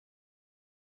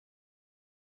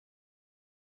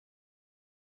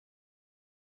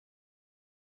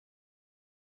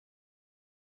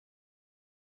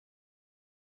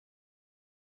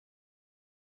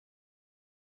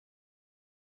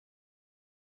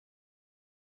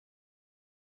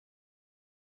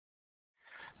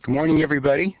Good morning,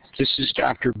 everybody. This is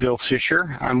Dr. Bill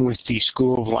Fisher. I'm with the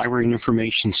School of Library and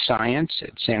Information Science at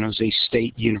San Jose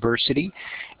State University,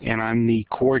 and I'm the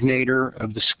coordinator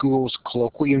of the school's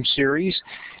Colloquium series.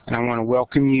 And I want to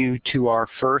welcome you to our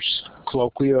first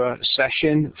Colloquia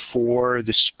session for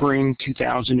the spring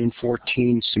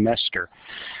 2014 semester.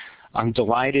 I'm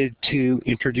delighted to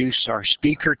introduce our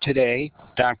speaker today,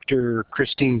 Dr.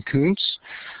 Christie Koontz.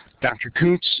 Dr.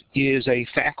 Koontz is a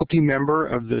faculty member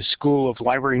of the School of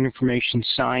Library and Information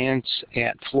Science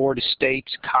at Florida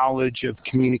State's College of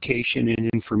Communication and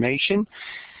Information,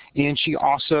 and she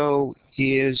also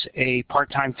is a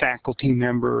part-time faculty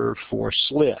member for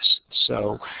SLIS.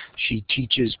 So she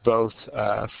teaches both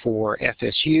for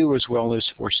FSU as well as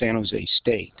for San Jose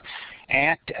State.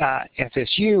 At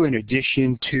FSU, in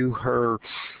addition to her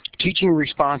teaching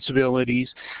responsibilities,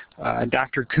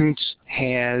 Dr. Koontz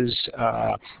has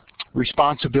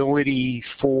responsibility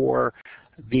for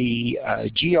the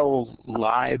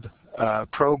GeoLib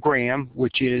program,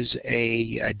 which is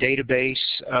a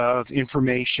database of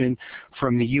information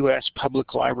from the U.S.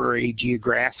 Public Library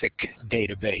Geographic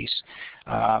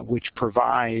Database, which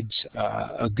provides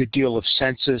a good deal of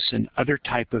census and other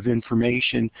type of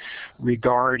information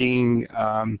regarding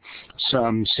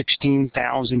some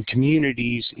 16,000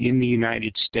 communities in the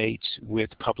United States with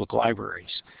public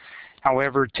libraries.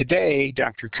 However, today,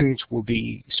 Dr. Koontz will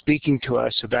be speaking to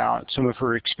us about some of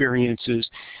her experiences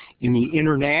in the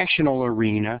international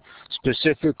arena,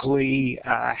 specifically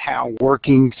how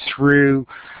working through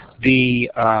the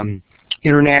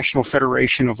International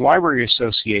Federation of Library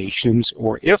Associations,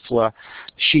 or IFLA,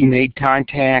 she made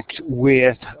contact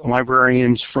with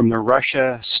librarians from the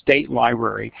Russia State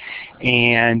Library,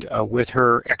 and with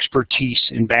her expertise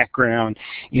and background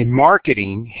in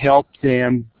marketing, helped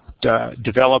them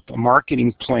develop a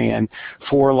marketing plan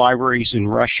for libraries in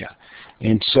Russia.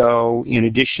 And so, in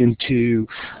addition to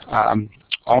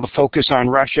all the focus on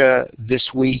Russia this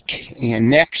week and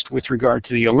next with regard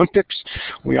to the Olympics,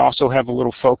 we also have a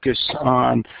little focus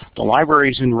on the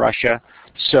libraries in Russia.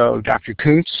 So, Dr.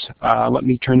 Koontz, let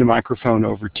me turn the microphone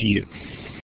over to you.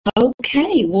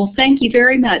 Okay, well, thank you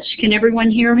very much. Can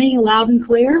everyone hear me loud and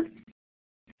clear?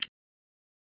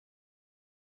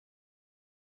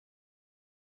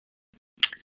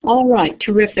 All right,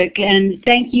 terrific. And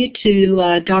thank you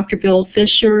to Dr. Bill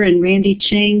Fisher and Randy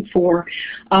Ching for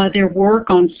their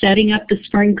work on setting up the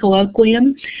Spring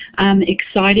Colloquium. I'm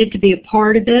excited to be a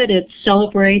part of it. It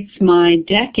celebrates my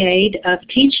decade of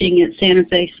teaching at San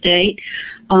Jose State,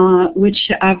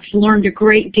 which I've learned a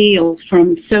great deal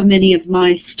from so many of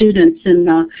my students in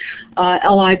the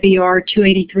LIBR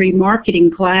 283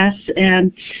 marketing class,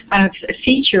 and I've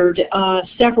featured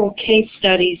several case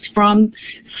studies from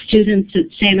students at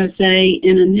San Jose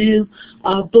in a new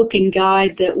book and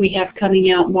guide that we have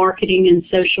coming out, Marketing and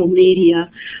Social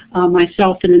Media,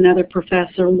 myself and another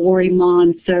professor, Lori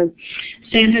Mon. So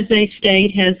San Jose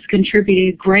State has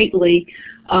contributed greatly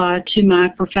to my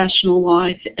professional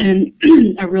life, and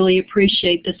I really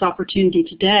appreciate this opportunity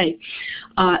today.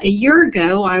 A year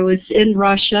ago, I was in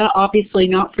Russia, obviously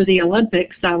not for the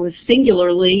Olympics. I was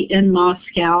singularly in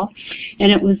Moscow,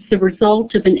 and it was the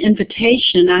result of an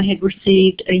invitation I had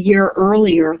received a year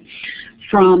earlier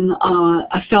from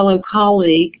a fellow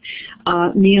colleague,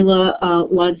 Mila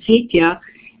Ladzitya,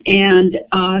 and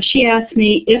she asked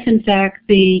me if, in fact,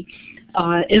 the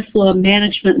IFLA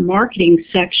Management and Marketing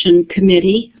Section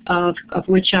Committee, of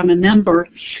which I'm a member,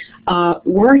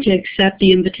 were to accept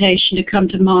the invitation to come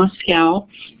to Moscow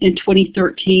in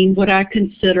 2013, would I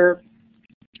consider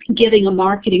giving a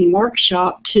marketing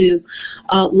workshop to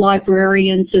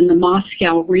librarians in the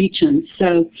Moscow region.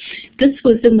 So this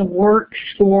was in the works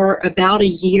for about a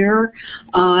year.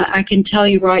 I can tell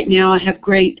you right now I have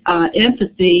great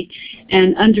empathy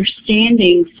and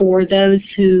understanding for those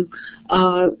who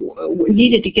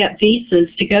needed to get visas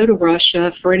to go to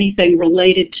Russia for anything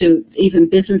related to even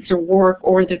business or work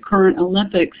or the current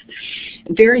Olympics.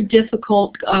 Very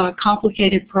difficult,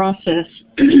 complicated process.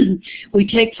 We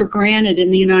take for granted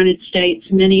in the United States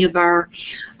many of our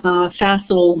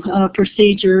facile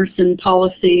procedures and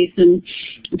policies and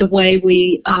the way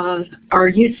we are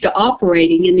used to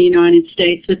operating in the United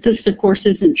States, but this, of course,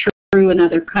 isn't true in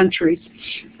other countries.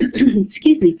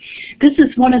 Excuse me. This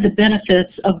is one of the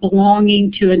benefits of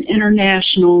belonging to an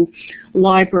international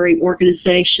library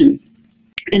organization.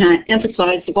 And I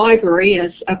emphasize the library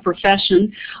as a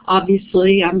profession.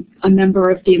 Obviously, I'm a member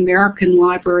of the American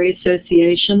Library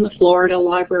Association, the Florida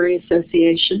Library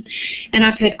Association, and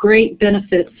I've had great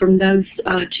benefit from those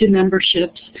two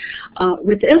memberships.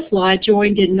 With IFLA, I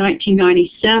joined in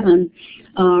 1997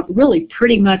 really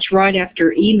pretty much right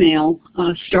after email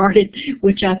started,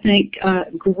 which I think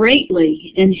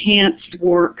greatly enhanced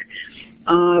work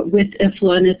with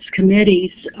ISLA and its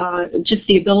committees, just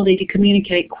the ability to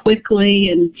communicate quickly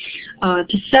and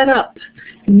to set up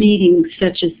meetings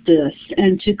such as this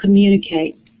and to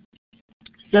communicate.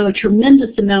 So a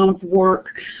tremendous amount of work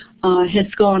has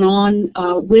gone on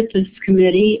with this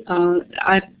committee.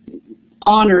 I'm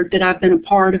honored that I've been a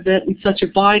part of it in such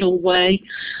a vital way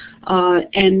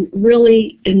and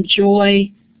really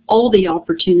enjoy all the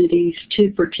opportunities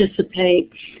to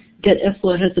participate that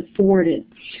ISLA has afforded.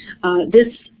 This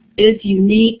is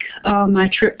unique, my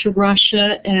trip to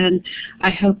Russia, and I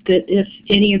hope that if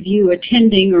any of you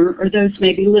attending or those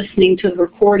maybe listening to the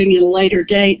recording at a later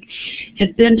date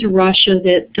have been to Russia,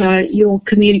 that you'll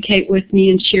communicate with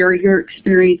me and share your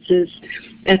experiences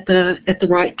at the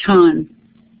right time.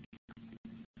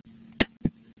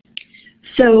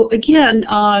 So again,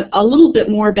 a little bit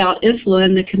more about ISLA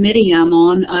and the committee I'm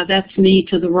on. That's me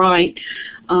to the right.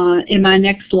 In my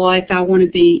next life, I want to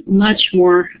be much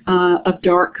more of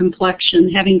dark complexion.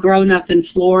 Having grown up in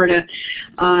Florida,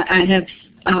 I have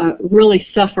really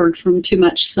suffered from too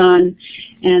much sun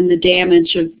and the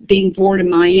damage of being born in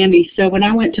Miami. So when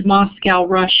I went to Moscow,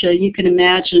 Russia, you can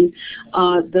imagine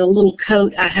the little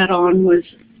coat I had on was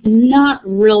not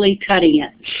really cutting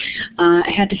it. I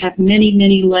had to have many,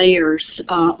 many layers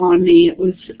on me. It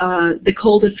was the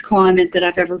coldest climate that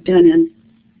I've ever been in,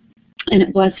 and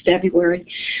it was February.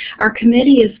 Our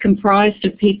committee is comprised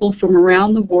of people from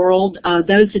around the world.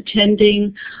 Those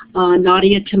attending,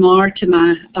 Nadia Tamar to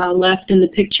my left in the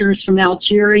pictures from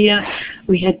Algeria.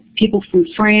 We had people from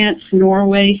France,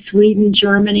 Norway, Sweden,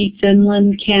 Germany,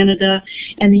 Finland, Canada,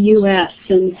 and the U.S.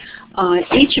 And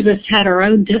each of us had our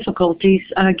own difficulties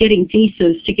getting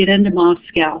visas to get into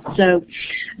Moscow. So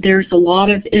there's a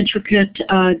lot of intricate,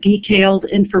 detailed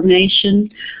information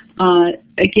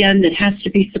again, that has to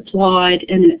be supplied,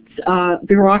 and it's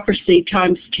bureaucracy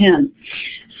times 10.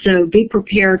 So be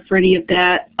prepared for any of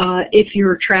that if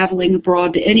you're traveling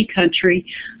abroad to any country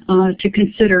to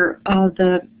consider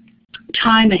the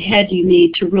time ahead you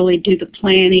need to really do the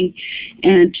planning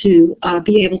and to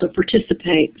be able to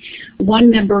participate. One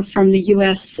member from the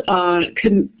U.S.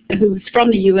 who's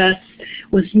from the U.S.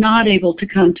 was not able to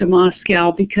come to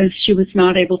Moscow because she was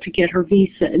not able to get her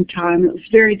visa in time. It was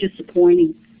very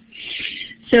disappointing.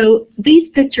 So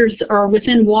these pictures are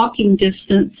within walking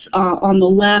distance on the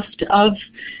left of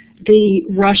the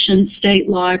Russian State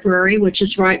Library, which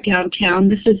is right downtown.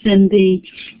 This is in the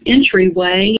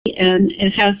entryway, and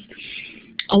it has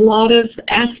a lot of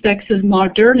aspects of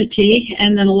modernity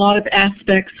and then a lot of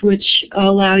aspects which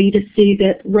allow you to see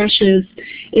that Russia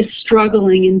is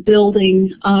struggling and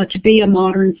building to be a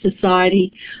modern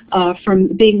society from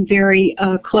being very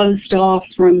closed off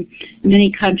from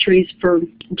many countries for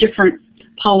different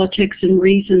politics and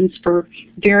reasons for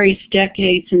various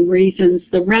decades and reasons.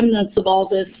 The remnants of all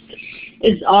this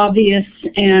is obvious,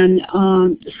 and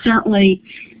certainly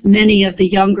many of the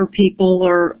younger people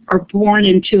are born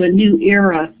into a new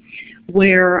era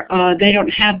where they don't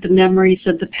have the memories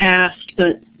of the past,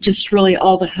 but just really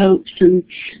all the hopes and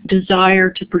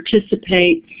desire to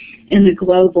participate in the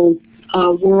global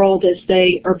world as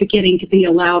they are beginning to be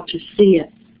allowed to see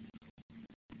it.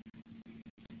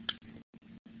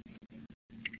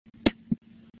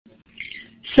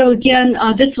 So again,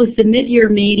 this was the mid-year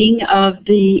meeting of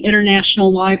the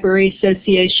International Library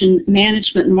Association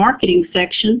Management and Marketing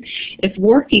section. If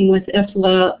working with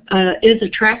ISLA is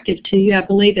attractive to you, I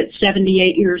believe it's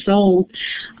 78 years old,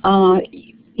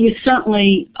 you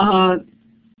certainly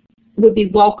would be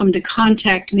welcome to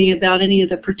contact me about any of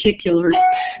the particulars.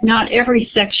 Not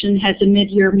every section has a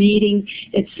mid-year meeting.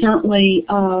 It certainly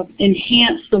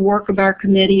enhanced the work of our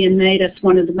committee and made us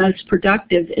one of the most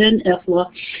productive in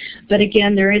ISLA. But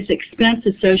again, there is expense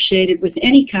associated with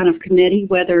any kind of committee,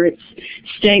 whether it's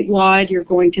statewide, you're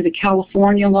going to the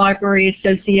California Library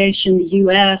Association, the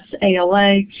U.S.,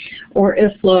 ALA, or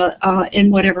ISLA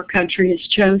in whatever country is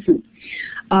chosen.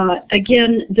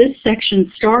 Again, this section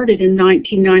started in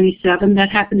 1997. That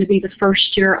happened to be the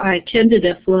first year I attended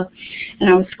ISLA, and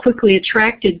I was quickly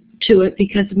attracted to it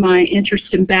because of my interest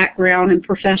and background and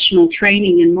professional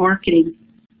training in marketing.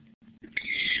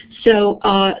 So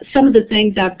some of the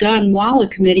things I've done while a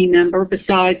committee member,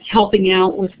 besides helping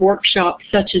out with workshops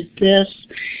such as this,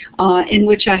 in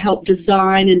which I help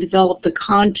design and develop the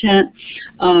content,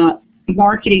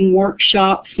 marketing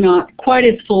workshops, not quite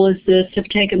as full as this, have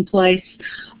taken place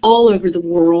all over the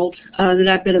world that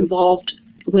I've been involved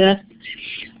with.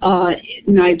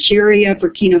 Nigeria,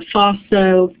 Burkina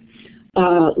Faso,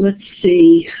 let's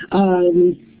see,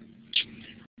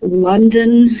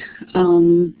 London,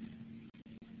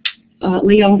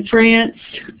 Lyon, France,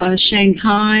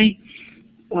 Shanghai,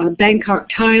 Bangkok,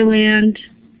 Thailand.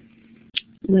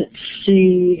 Let's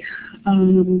see,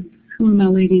 who am I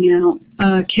leaving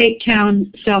out? Cape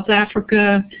Town, South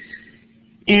Africa,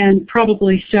 and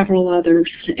probably several others.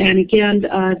 And again,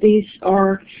 these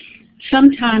are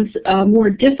sometimes more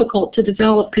difficult to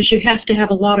develop because you have to have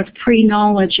a lot of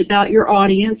pre-knowledge about your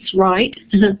audience, right?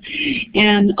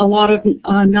 And a lot of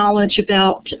knowledge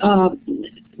about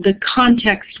the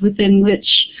context within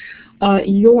which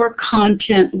your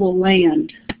content will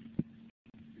land.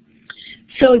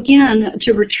 So again,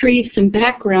 to retrieve some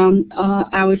background,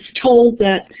 I was told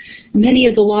that many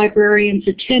of the librarians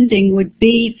attending would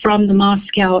be from the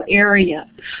Moscow area.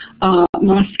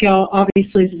 Moscow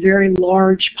obviously is a very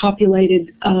large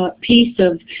populated piece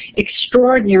of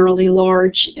extraordinarily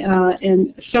large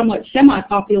and somewhat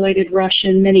semi-populated Russia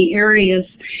in many areas.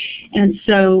 And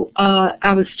so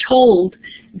I was told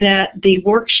that the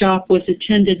workshop was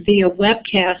attended via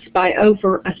webcast by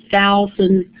over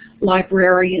 1,000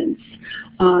 librarians.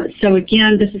 So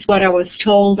again, this is what I was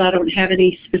told. I don't have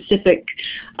any specific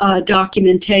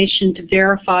documentation to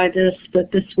verify this,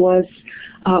 but this was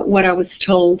what I was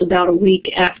told about a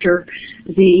week after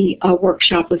the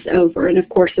workshop was over, and of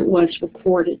course it was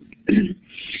recorded.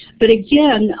 But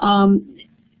again,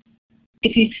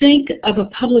 if you think of a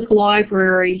public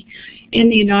library in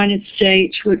the United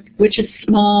States, which is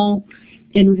small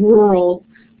and rural,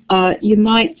 you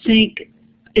might think,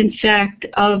 in fact,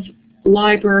 of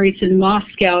libraries in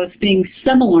Moscow as being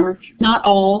similar. Not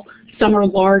all. Some are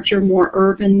larger, more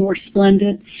urban, more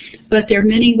splendid, but there are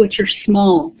many which are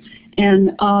small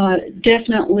and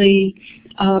definitely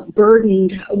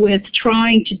burdened with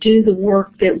trying to do the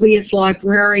work that we as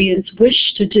librarians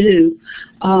wish to do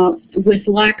with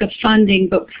lack of funding,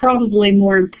 but probably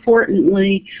more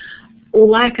importantly,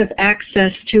 lack of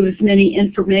access to as many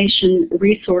information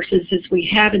resources as we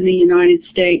have in the United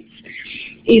States,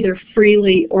 either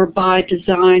freely or by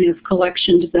design of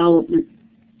collection development.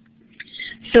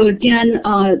 So again,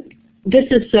 this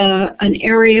is an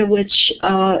area which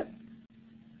on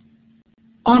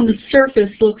the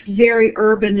surface looks very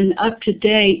urban and up to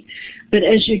date, but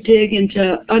as you dig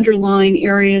into underlying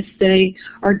areas, they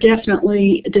are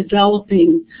definitely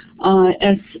developing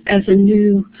as a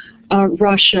new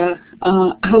Russia,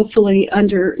 hopefully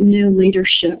under new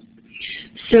leadership.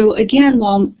 So again,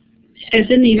 while as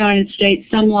in the United States,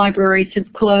 some libraries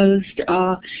have closed,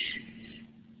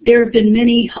 there have been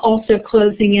many also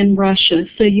closing in Russia.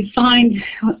 So you find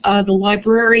the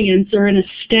librarians are in a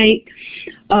state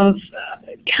of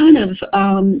kind of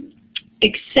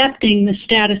accepting the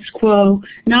status quo,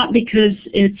 not because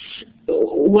it's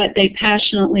what they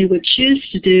passionately would choose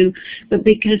to do, but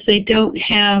because they don't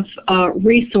have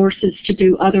resources to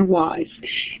do otherwise.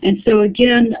 And so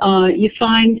again, you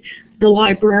find the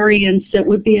librarians that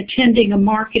would be attending a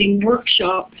marketing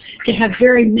workshop to have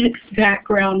very mixed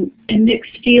background and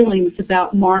mixed feelings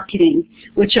about marketing,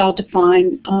 which I'll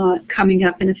define coming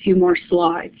up in a few more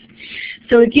slides.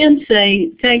 So again,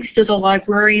 say, thanks to the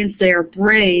librarians, they are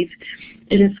brave.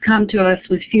 It has come to us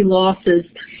with few losses.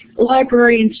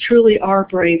 Librarians truly are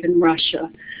brave in Russia.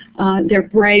 They're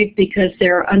brave because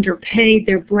they're underpaid.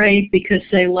 They're brave because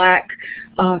they lack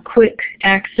quick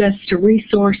access to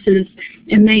resources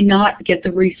and may not get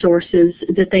the resources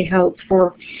that they hope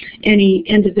for any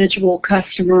individual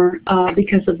customer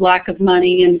because of lack of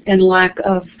money and lack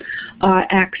of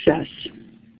access.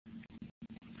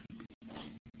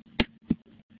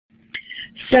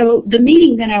 So the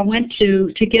meeting that I went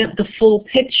to get the full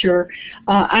picture,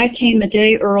 I came a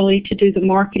day early to do the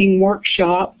marketing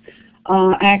workshop.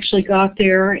 I actually got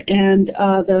there, and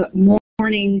the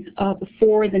morning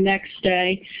before the next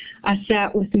day, I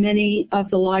sat with many of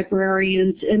the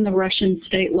librarians in the Russian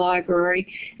State Library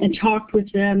and talked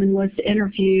with them and was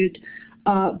interviewed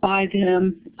by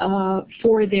them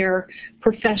for their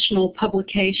professional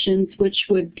publications, which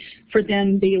would for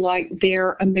them be like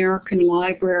their American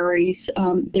libraries.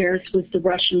 Theirs was the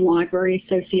Russian Library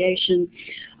Association.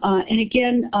 And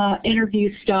again,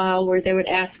 interview style where they would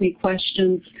ask me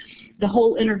questions. The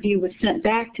whole interview was sent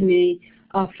back to me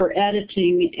for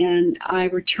editing, and I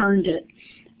returned it.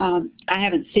 I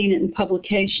haven't seen it in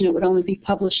publication. It would only be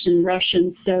published in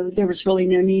Russian, so there was really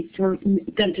no need for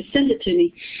them to send it to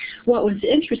me. What was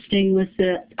interesting was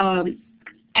that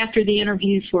after the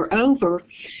interviews were over,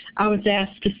 I was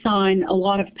asked to sign a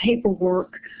lot of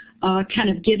paperwork kind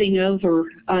of giving over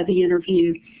the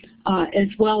interview, as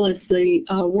well as the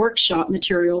workshop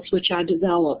materials, which I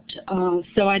developed.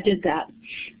 So I did that.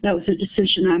 That was a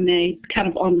decision I made kind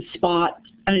of on the spot.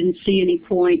 I didn't see any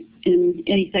point in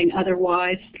anything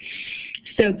otherwise.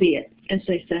 So be it, as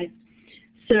they say.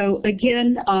 So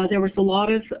again, there was a lot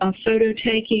of photo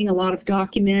taking, a lot of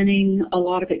documenting, a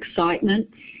lot of excitement,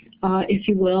 if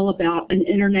you will, about an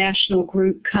international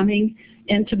group coming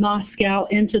into Moscow,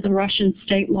 into the Russian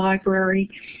State Library,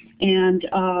 and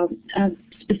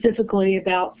specifically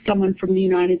about someone from the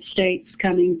United States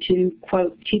coming to,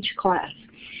 quote, teach class.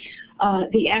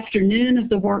 The afternoon of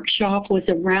the workshop was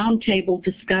a roundtable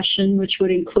discussion, which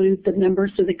would include the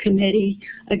members of the committee,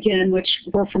 again, which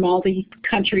were from all the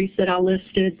countries that I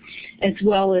listed, as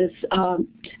well as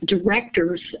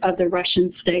directors of the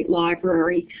Russian State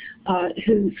Library,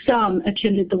 who some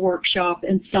attended the workshop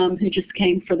and some who just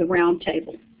came for the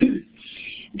roundtable.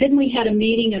 Then we had a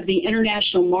meeting of the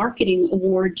International Marketing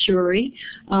Award jury,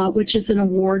 which is an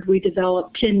award we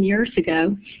developed 10 years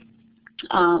ago.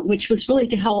 Which was really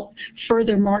to help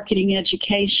further marketing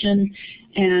education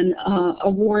and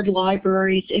award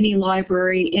libraries, any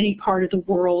library, any part of the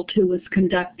world who was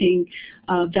conducting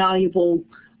valuable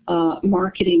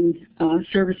marketing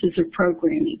services or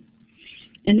programming.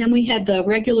 And then we had the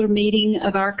regular meeting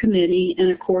of our committee and,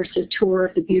 of course, a tour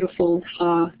of the beautiful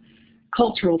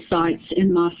cultural sites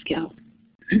in Moscow.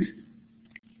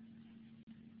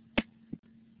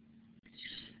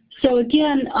 So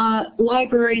again,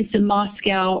 librarians in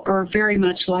Moscow are very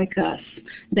much like us.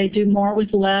 They do more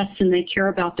with less and they care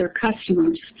about their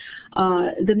customers.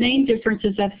 The main difference,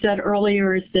 as I've said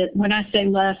earlier, is that when I say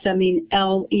less, I mean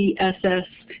L-E-S-S,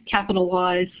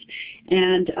 capitalized,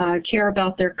 and care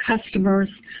about their customers,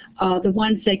 the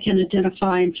ones they can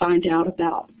identify and find out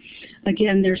about.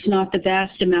 Again, there's not the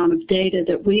vast amount of data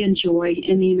that we enjoy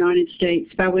in the United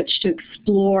States by which to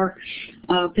explore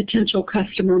potential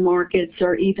customer markets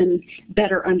or even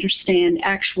better understand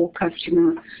actual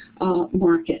customer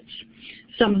markets.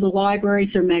 Some of the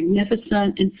libraries are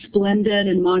magnificent and splendid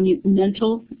and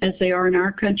monumental, as they are in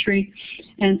our country,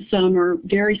 and some are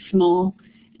very small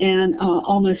and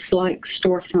almost like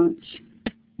storefronts.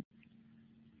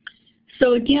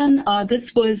 So again, this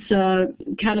was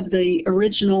kind of the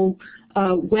original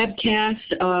webcast.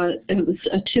 It was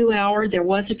a 2-hour. There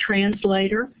was a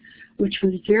translator, which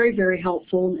was very, very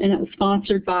helpful, and it was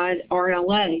sponsored by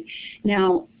RLA.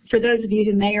 Now, for those of you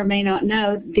who may or may not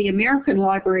know, the American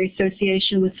Library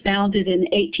Association was founded in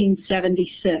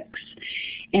 1876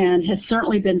 and has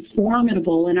certainly been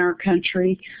formidable in our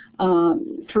country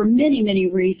for many, many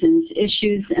reasons,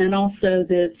 issues, and also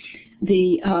the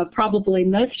probably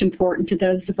most important to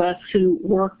those of us who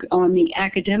work on the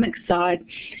academic side,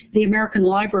 the American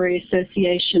Library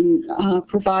Association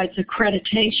provides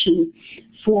accreditation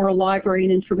for library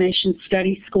and information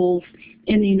study schools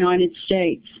in the United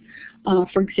States.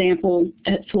 For example,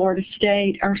 at Florida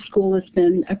State, our school has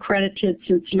been accredited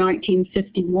since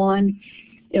 1951.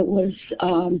 It was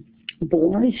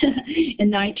born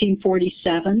in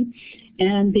 1947.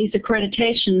 And these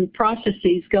accreditation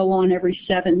processes go on every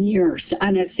 7 years. I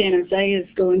know San Jose is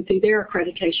going through their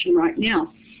accreditation right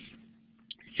now.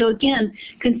 So again,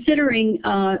 considering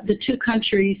the two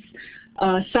countries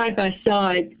side by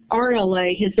side,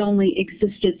 RLA has only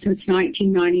existed since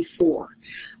 1994,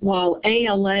 while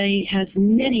ALA has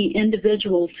many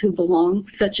individuals who belong,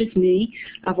 such as me.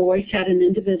 I've always had an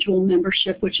individual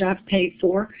membership, which I've paid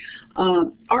for.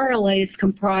 RLA is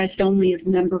comprised only of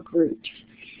member groups.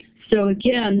 So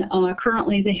again,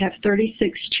 currently they have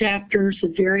 36 chapters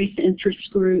of various interest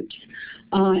groups,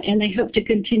 and they hope to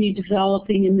continue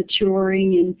developing and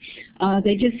maturing, and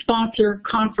they do sponsor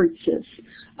conferences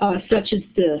such as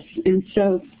this. And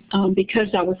so because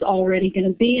I was already going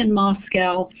to be in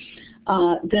Moscow,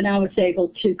 then I was able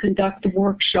to conduct the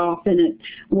workshop, and it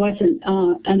wasn't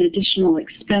an additional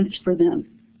expense for them.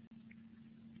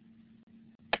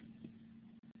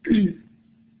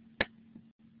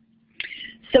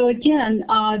 So again,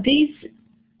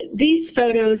 these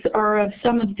photos are of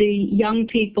some of the young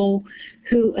people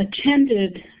who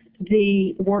attended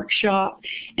the workshop,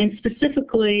 and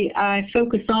specifically I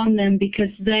focus on them because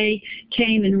they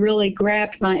came and really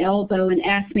grabbed my elbow and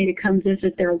asked me to come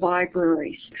visit their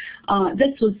libraries.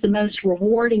 This was the most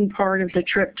rewarding part of the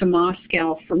trip to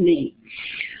Moscow for me.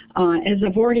 As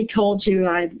I've already told you,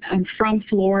 I'm from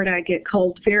Florida. I get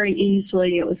cold very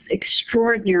easily. It was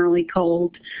extraordinarily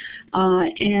cold.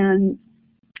 And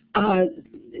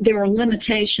there are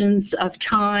limitations of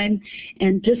time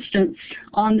and distance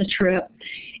on the trip.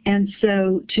 And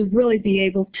so to really be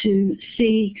able to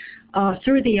see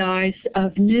through the eyes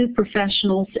of new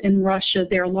professionals in Russia,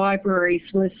 their libraries,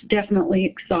 was definitely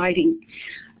exciting.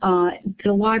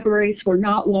 The libraries were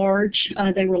not large.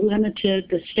 They were limited.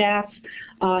 The staff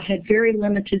had very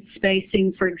limited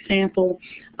spacing. For example,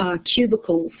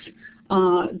 cubicles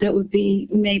that would be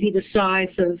maybe the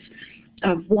size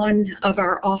of one of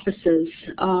our offices.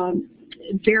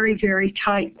 very, very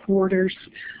tight quarters.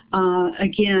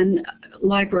 Again,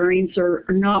 librarians are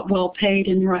not well paid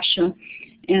in Russia.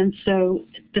 And so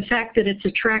the fact that it's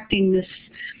attracting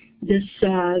this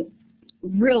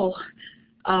real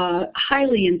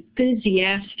highly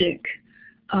enthusiastic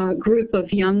group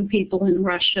of young people in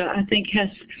Russia, I think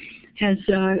has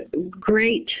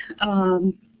great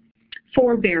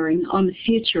forbearing on the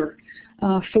future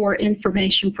for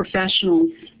information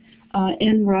professionals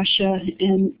in Russia,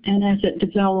 and as it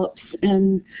develops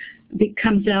and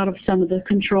comes out of some of the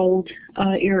controlled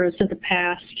eras of the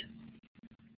past.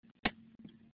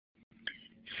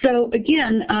 So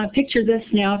again, picture this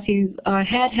now. If you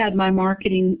had my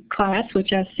marketing class,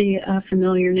 which I see a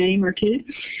familiar name or two,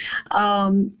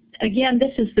 again,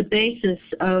 this is the basis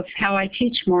of how I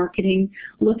teach marketing,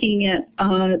 looking at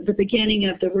the beginning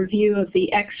of the review of the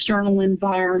external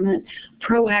environment,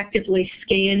 proactively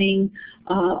scanning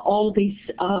all these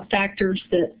factors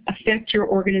that affect your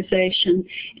organization,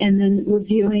 and then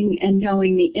reviewing and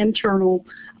knowing the internal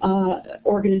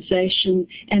organization,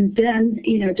 and then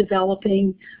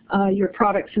developing your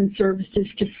products and services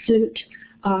to suit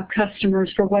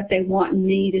customers for what they want and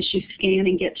need as you scan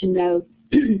and get to know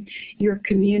your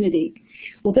community.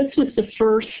 Well, this was the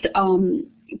first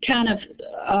kind of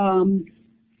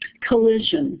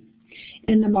collision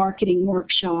in the marketing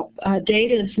workshop.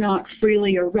 Data is not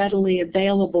freely or readily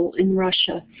available in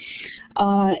Russia.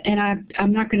 And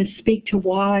I'm not going to speak to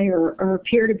why or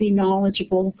appear to be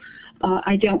knowledgeable.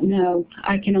 I don't know.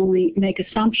 I can only make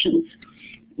assumptions.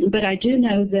 But I do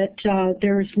know that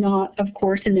there is not, of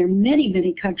course, and there are many,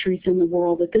 many countries in the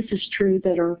world that this is true,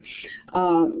 that are,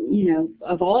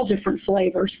 of all different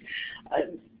flavors,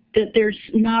 that there's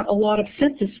not a lot of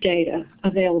census data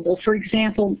available. For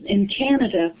example, in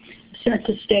Canada,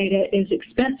 census data is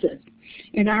expensive.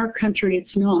 In our country,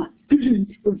 it's not.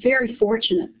 We're very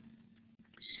fortunate.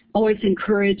 Always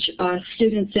encourage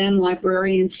students and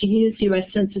librarians to use U.S.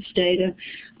 Census data,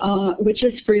 which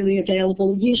is freely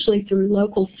available, usually through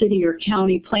local city or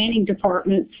county planning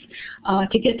departments,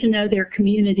 to get to know their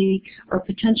community or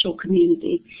potential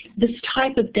community. This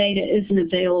type of data isn't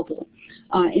available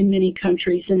in many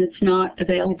countries, and it's not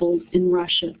available in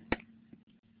Russia.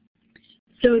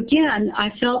 So again, I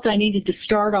felt I needed to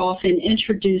start off and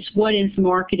introduce what is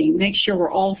marketing, make sure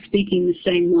we're all speaking the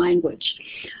same language.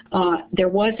 There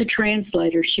was a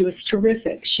translator. She was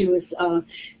terrific. She was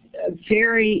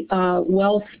very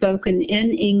well-spoken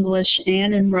in English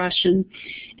and in Russian,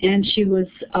 and she was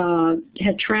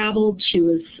had traveled. She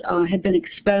was had been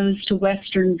exposed to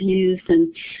Western views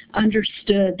and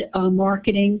understood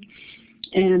marketing.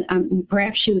 And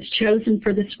perhaps she was chosen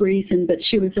for this reason, but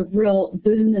she was a real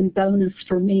boon and bonus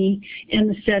for me in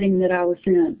the setting that I was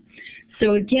in.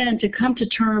 So again, to come to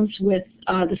terms with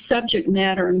the subject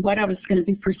matter and what I was going to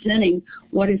be presenting,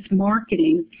 what is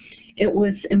marketing, it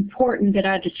was important that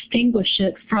I distinguish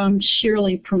it from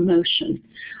sheerly promotion.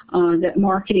 That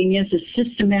marketing is a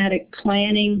systematic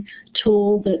planning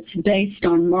tool that's based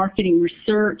on marketing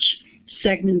research,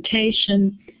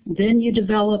 segmentation, then you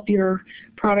develop your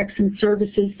products and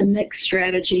services, the mix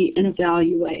strategy, and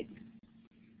evaluate.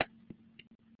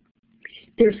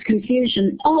 There's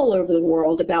confusion all over the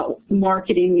world about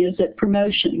marketing. Is it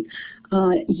promotion?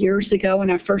 Years ago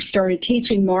when I first started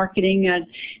teaching marketing, I'd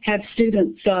have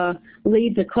students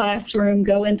leave the classroom,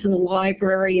 go into the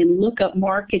library, and look up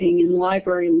marketing in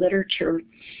library literature.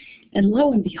 And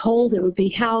lo and behold, it would be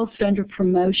housed under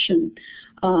promotion.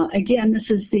 Again, this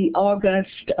is the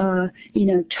august,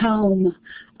 tome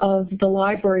of the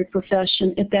library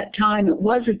profession. At that time, it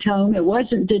was a tome. It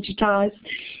wasn't digitized,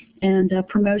 and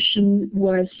promotion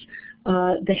was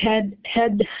the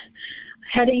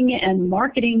heading, and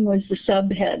marketing was the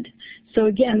subhead. So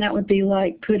again, that would be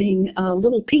like putting a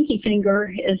little pinky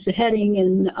finger as the heading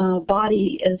and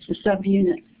body as the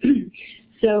subunit.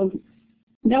 So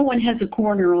no one has a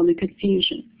corner on the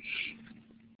confusion.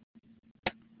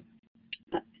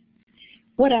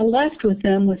 What I left with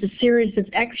them was a series of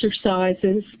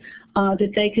exercises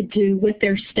that they could do with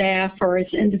their staff or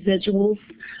as individuals.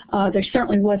 There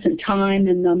certainly wasn't time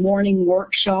in the morning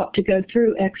workshop to go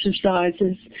through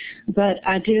exercises, but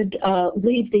I did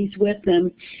leave these with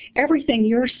them. Everything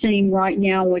you're seeing right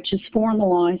now, which is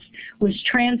formalized, was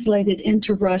translated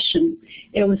into Russian.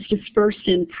 It was dispersed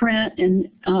in print and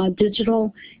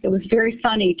digital. It was very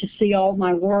funny to see all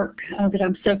my work that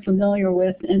I'm so familiar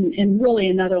with in really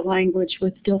another language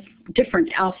with different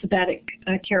alphabetic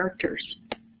characters.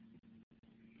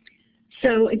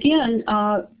 So again,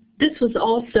 this was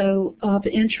also of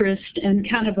interest and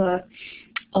kind of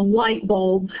a light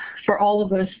bulb for all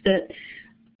of us, that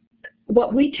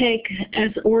what we take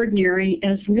as ordinary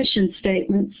as mission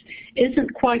statements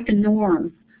isn't quite the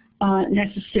norm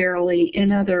necessarily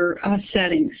in other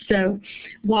settings. So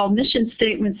while mission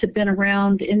statements have been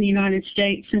around in the United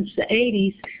States since the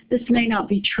 80s, this may not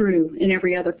be true in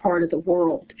every other part of the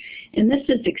world. And this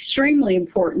is extremely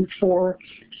important for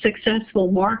successful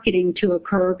marketing to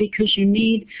occur, because you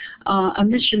need a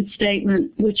mission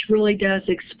statement which really does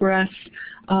express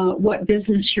what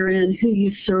business you're in, who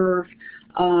you serve,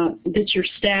 that your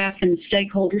staff and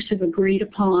stakeholders have agreed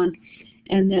upon,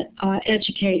 and that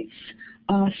educates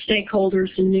stakeholders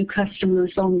and new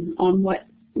customers on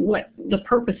what the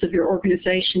purpose of your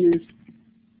organization is.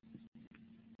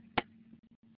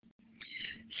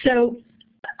 So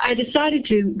I decided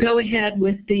to go ahead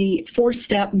with the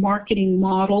 4-step marketing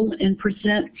model and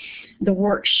present the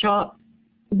workshop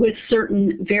with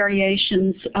certain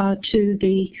variations to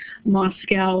the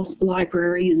Moscow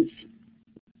librarians.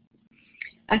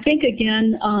 I think,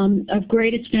 again, of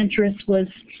greatest interest was,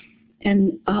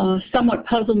 and somewhat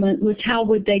puzzlement, was how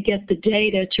would they get the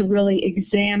data to really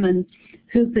examine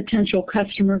who potential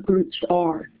customer groups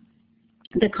are.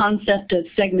 The concept of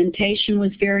segmentation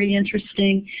was very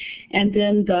interesting, and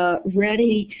then the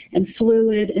ready and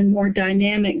fluid and more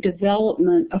dynamic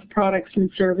development of products and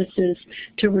services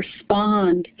to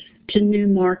respond to new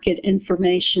market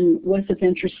information was of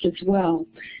interest as well.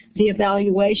 The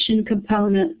evaluation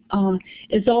component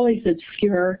is always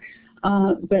obscure,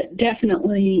 but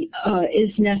definitely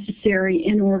is necessary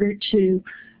in order to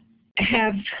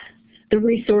have the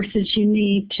resources you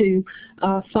need to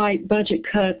fight budget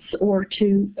cuts or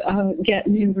to get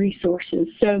new resources.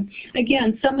 So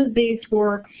again, some of these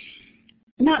were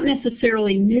not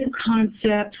necessarily new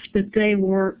concepts, but they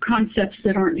were concepts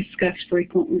that aren't discussed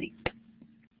frequently.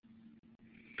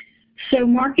 So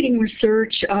marketing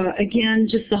research, again,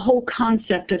 just the whole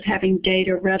concept of having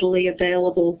data readily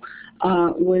available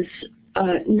was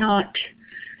not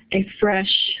a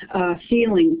fresh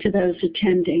feeling to those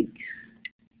attending.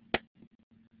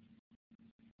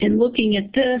 In looking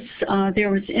at this, there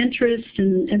was interest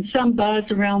and some buzz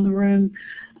around the room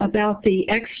about the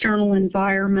external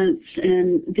environments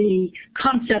and the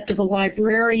concept of a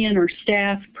librarian or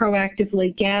staff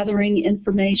proactively gathering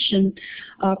information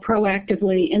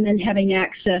proactively, and then having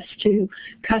access to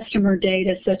customer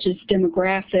data such as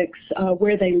demographics,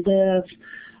 where they live,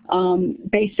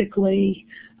 basically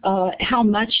how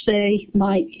much they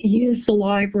might use the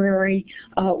library,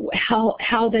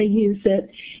 how they use it,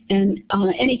 and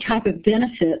any type of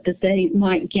benefit that they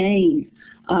might gain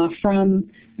from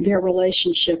their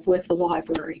relationship with the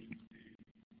library.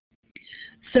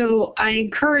 So I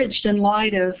encouraged, in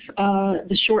light of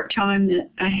the short time that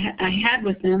I had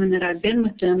with them and that I've been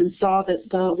with them and saw that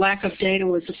the lack of data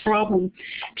was a problem,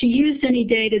 to use any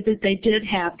data that they did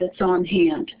have that's on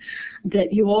hand.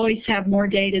 That you always have more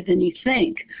data than you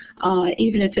think,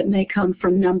 even if it may come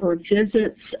from number of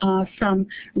visits, some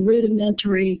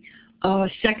rudimentary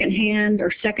secondhand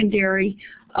or secondary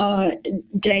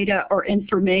data or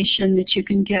information that you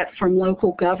can get from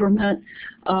local government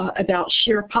about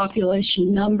sheer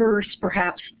population numbers,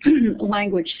 perhaps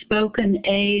language spoken,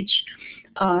 age,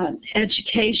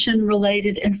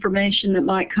 education-related information that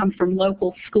might come from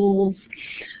local schools.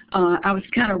 I was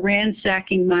kind of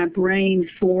ransacking my brain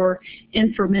for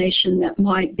information that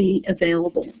might be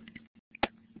available.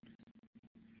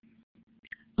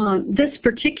 This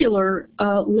particular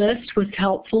list was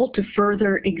helpful to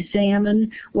further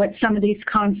examine what some of these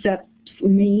concepts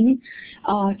mean.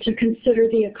 To consider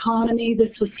the economy,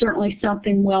 this was certainly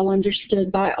something well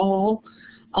understood by all.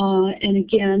 And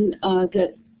again,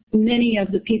 that many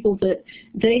of the people that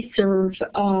they serve,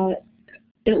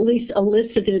 at least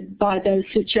elicited by those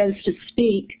who chose to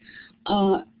speak.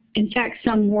 In fact,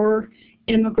 some were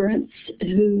immigrants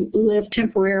who lived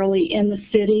temporarily in the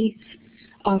cities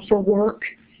for work,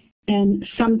 and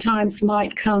sometimes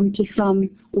might come to some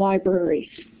libraries.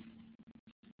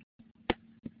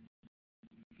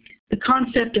 The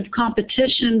concept of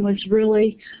competition was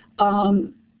really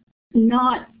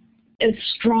not as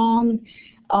strong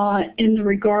in the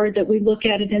regard that we look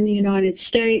at it in the United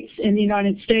States. In the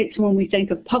United States, when we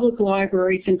think of public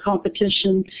libraries and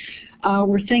competition,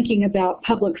 we're thinking about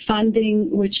public funding,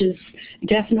 which is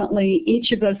definitely,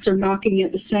 each of us are knocking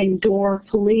at the same door.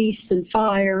 Police and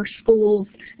fire, schools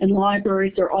and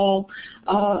libraries are all,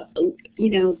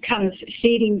 kind of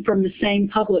feeding from the same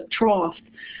public trough.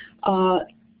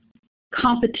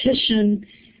 Competition,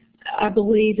 I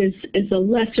believe, is a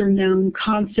lesser known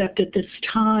concept at this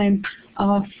time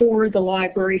for the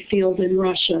library field in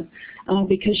Russia,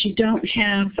 because you don't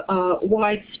have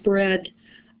widespread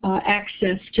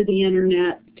access to the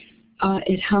internet.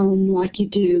 at home like you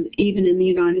do even in the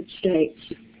United States.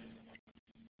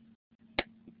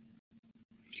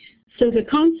 So the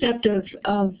concept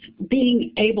of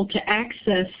being able to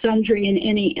access sundry and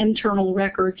any internal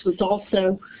records was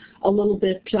also a little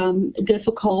bit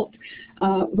difficult.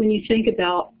 When you think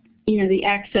about the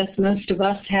access most of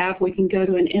us have, we can go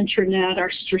to an intranet.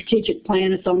 Our strategic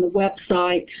plan is on the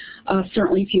website.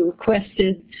 Certainly if you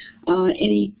requested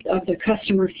any of the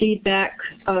customer feedback,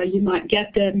 you might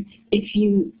get them if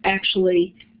you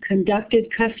actually conducted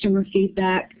customer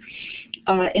feedback.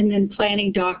 And then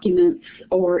planning documents,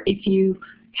 or if you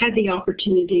had the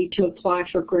opportunity to apply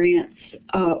for grants,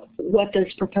 what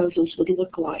those proposals would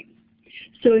look like.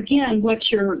 So again,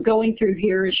 what you're going through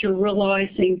here is you're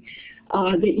realizing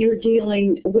that you're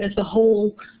dealing with a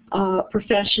whole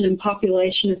profession and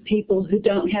population of people who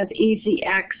don't have easy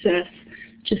access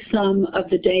to some of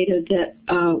the data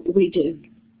that we do.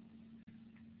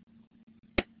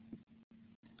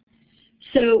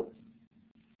 So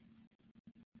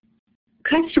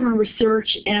customer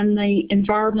research and the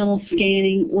environmental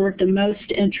scanning were of the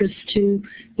most interest to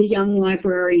the young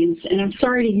librarians. And I'm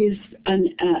sorry to use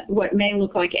what may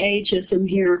look like ageism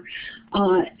here.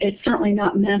 It's certainly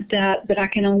not meant that, but I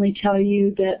can only tell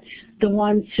you that the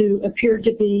ones who appeared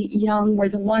to be young were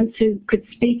the ones who could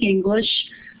speak English,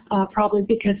 probably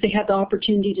because they had the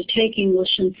opportunity to take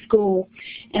English in school,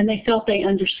 and they felt they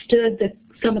understood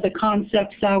some of the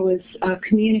concepts I was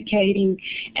communicating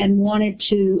and wanted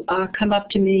to come up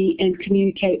to me and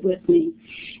communicate with me,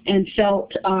 and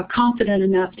felt confident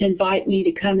enough to invite me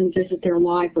to come and visit their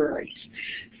libraries.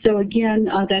 So again,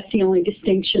 that's the only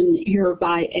distinction here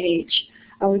by age.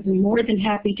 I would be more than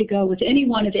happy to go with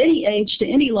anyone of any age to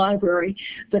any library,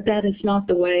 but that is not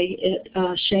the way it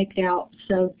shaped out.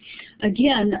 So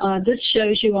again, this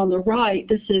shows you on the right,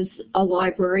 this is a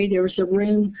library. There was a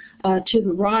room to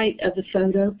the right of the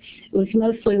photo. It was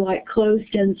mostly like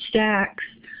closed-in stacks,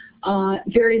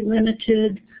 very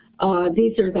limited.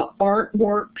 These are the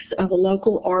artworks of a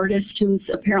local artist who's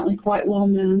apparently quite well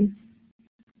known.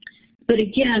 But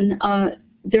again,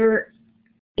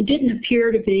 it didn't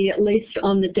appear to be, at least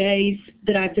on the days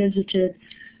that I visited,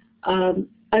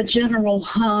 a general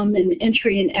hum and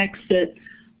entry and exit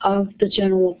of the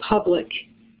general public,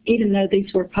 even though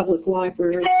these were public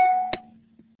libraries.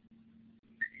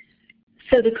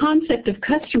 So the concept of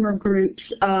customer groups,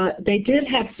 they did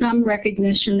have some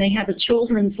recognition. They have a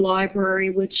children's library,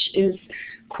 which is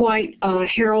quite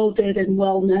heralded and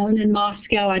well known in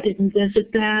Moscow. I didn't visit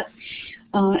that.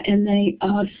 And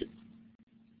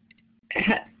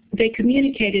they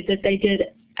communicated that they did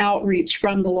outreach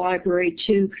from the library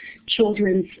to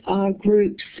children's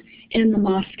groups in the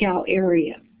Moscow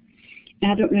area.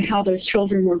 I don't know how those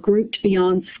children were grouped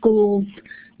beyond schools,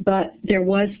 but there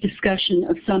was discussion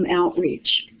of some outreach.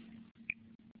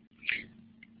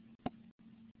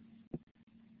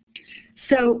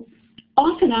 So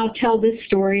often I'll tell this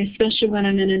story, especially when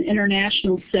I'm in an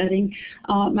international setting.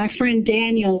 My friend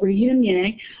Daniel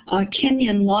Reyunye, a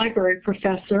Kenyan library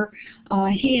professor,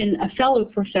 he and a fellow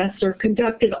professor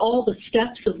conducted all the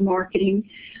steps of marketing.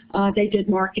 They did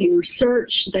marketing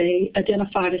research, they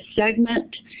identified a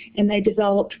segment, and they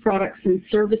developed products and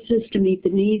services to meet the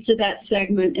needs of that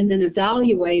segment, and then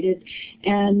evaluated.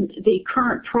 And the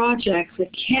current project, the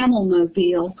Camel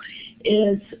Mobile,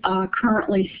 is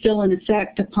currently still in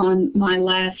effect upon my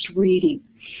last reading.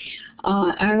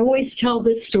 I always tell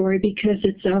this story because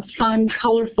it's a fun,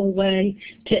 colorful way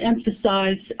to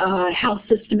emphasize how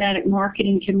systematic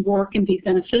marketing can work and be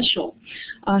beneficial.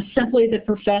 Simply, the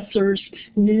professors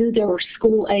knew there were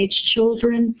school-age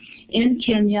children in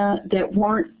Kenya that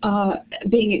weren't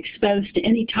being exposed to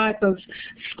any type of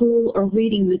school or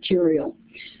reading material.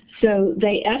 So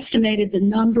they estimated the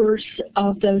numbers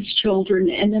of those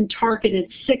children and then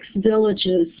targeted 6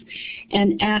 villages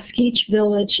and asked each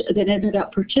village that ended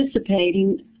up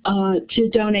participating to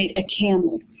donate a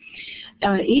camel.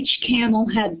 Each camel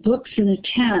had books in a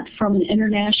tent from an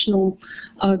international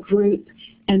group,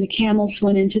 and the camels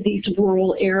went into these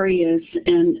rural areas,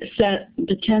 and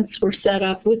the tents were set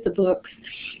up with the books,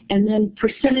 and then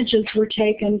percentages were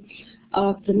taken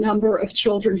of the number of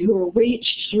children who were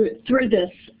reached through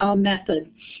this method.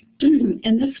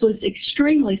 And this was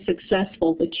extremely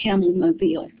successful, the Camel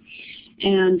Mobile,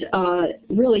 and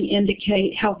really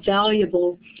indicate how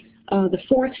valuable the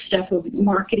fourth step of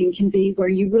marketing can be, where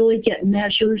you really get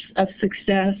measures of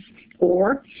success,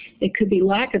 or it could be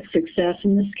lack of success.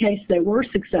 In this case, they were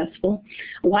successful.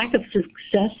 Lack of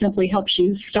success simply helps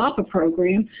you stop a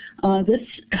program. This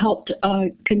helped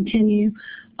continue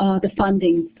the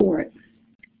funding for it.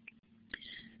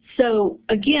 So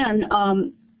again,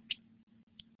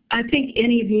 I think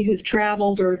any of you who've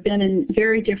traveled or have been in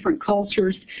very different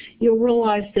cultures, you'll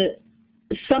realize that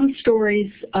some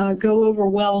stories go over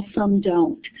well, some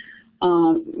don't.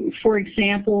 For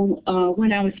example,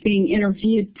 when I was being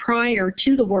interviewed prior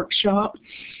to the workshop,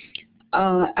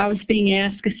 I was being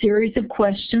asked a series of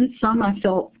questions. Some I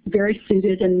felt very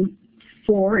suited and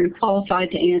qualified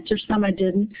to answer, some I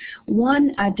didn't.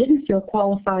 One I didn't feel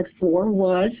qualified for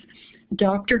was,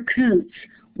 Dr. Koontz,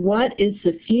 what is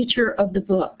the future of the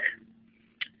book?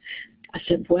 I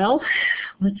said, well,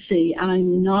 let's see,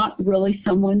 I'm not really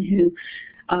someone who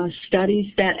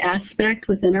studies that aspect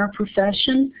within our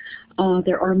profession.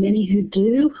 There are many who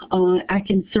do. I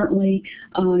can certainly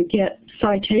get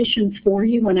citations for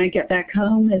you when I get back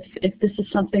home if this is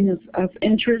something of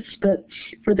interest, but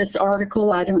for this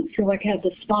article I don't feel like I have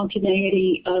the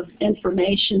spontaneity of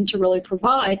information to really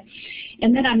provide.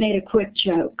 And then I made a quick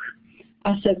joke.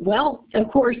 I said, well, of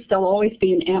course there'll always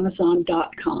be an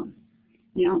Amazon.com.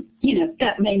 Now, you know,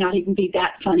 that may not even be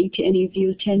that funny to any of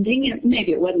you attending.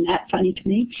 Maybe it wasn't that funny to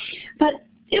me, but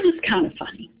it was kind of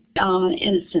funny.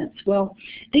 In a sense. Well,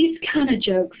 these kind of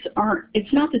jokes aren't,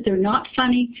 it's not that they're not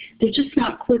funny, they're just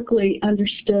not quickly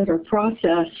understood or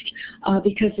processed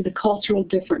because of the cultural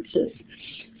differences.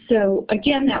 So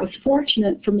again, that was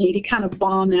fortunate for me to kind of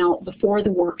bomb out before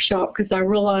the workshop because I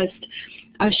realized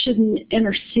I shouldn't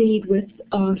intercede with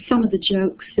some of the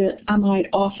jokes that I might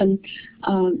often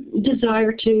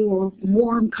desire to, or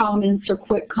warm comments or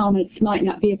quick comments might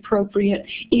not be appropriate,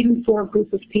 even for a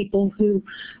group of people who,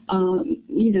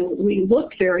 you know, we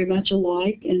look very much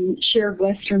alike and shared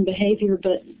Western behavior,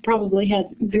 but probably had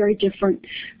very different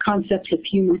concepts of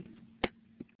humor.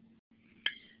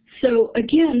 So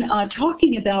again,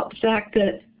 talking about the fact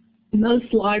that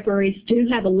most libraries do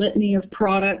have a litany of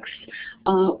products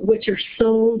which are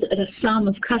sold at a sum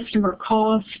of customer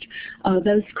cost,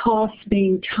 those costs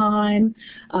being time,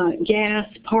 gas,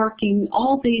 parking,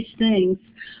 all these things,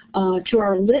 to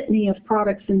our litany of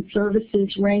products and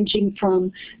services ranging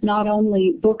from not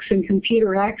only books and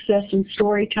computer access and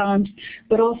story times,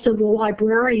 but also the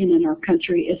librarian in our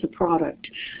country is a product.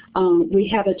 We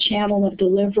have a channel of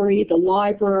delivery, the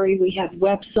library, we have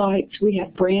websites, we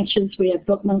have branches, we have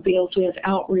bookmobiles, we have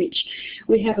outreach.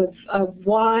 We have a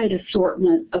wide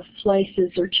assortment of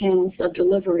places or channels of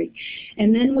delivery.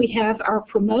 And then we have our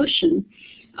promotion,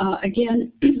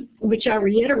 again, which I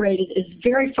reiterated is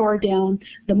very far down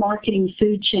the marketing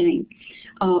food chain.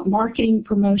 Marketing,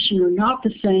 promotion are not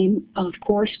the same. Of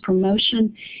course,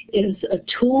 promotion is a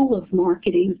tool of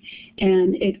marketing,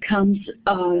 and it comes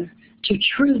to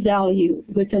true value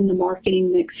within the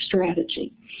marketing mix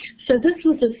strategy. So this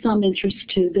was of some interest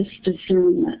to this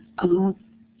discernment,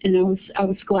 and I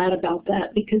was glad about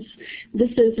that because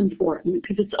this is important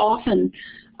because it's often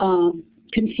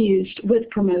confused with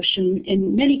promotion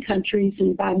in many countries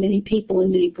and by many people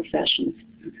in many professions.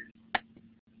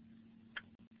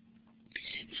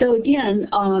 So again,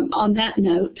 on that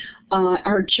note,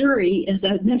 our jury, as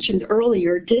I mentioned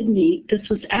earlier, did meet. This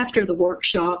was after the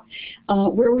workshop,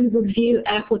 where we review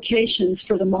applications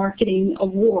for the marketing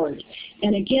award.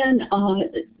 And again,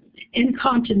 in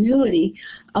continuity,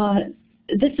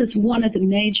 this is one of the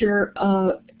major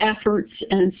efforts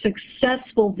and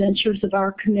successful ventures of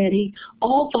our committee,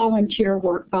 all volunteer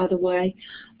work, by the way,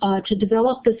 to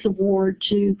develop this award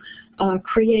to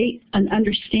create an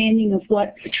understanding of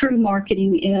what true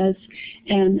marketing is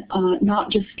and not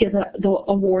just give the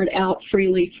award out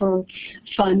freely for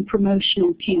fun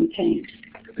promotional campaigns.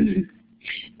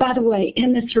 By the way,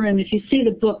 in this room, if you see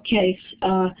the bookcase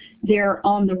there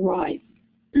on the right,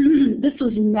 this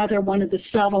was another one of the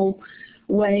subtle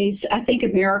ways. I think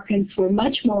Americans were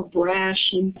much more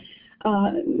brash and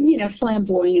you know,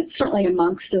 flamboyant. Certainly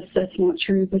amongst us, that's not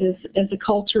true, but as a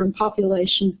culture and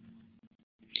population.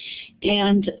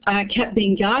 And I kept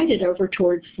being guided over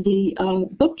towards the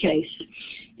bookcase.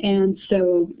 And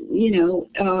so, you know,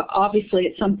 obviously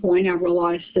at some point I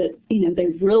realized that, you know, they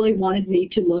really wanted me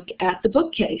to look at the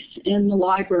bookcase in the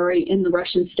library, in the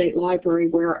Russian State Library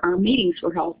where our meetings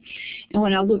were held. And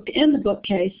when I looked in the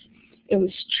bookcase, it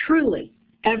was truly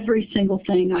every single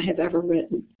thing I have ever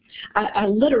written. I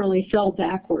literally fell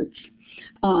backwards.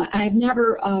 I've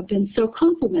never been so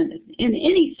complimented in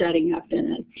any setting I've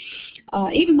been in.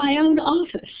 Even my own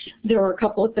office, there were a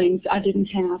couple of things I didn't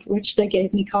have, which they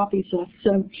gave me copies of.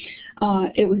 So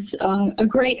it was a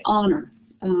great honor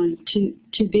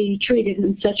to be treated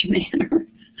in such a manner.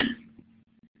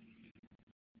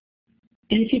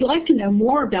 And if you'd like to know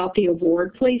more about the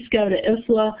award, please go to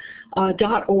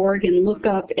ISLA.org and look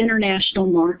up International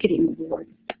Marketing Award.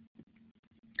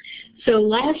 So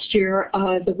last year,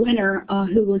 the winner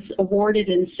who was awarded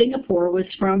in Singapore was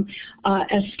from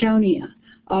Estonia.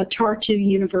 Tartu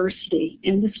University.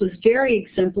 And this was very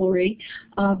exemplary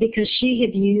because she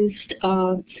had used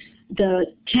the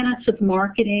tenets of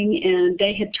marketing, and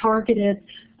they had targeted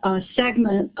a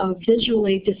segment of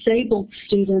visually disabled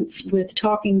students with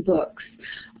talking books.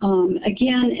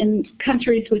 Again, in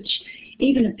countries which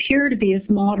even appear to be as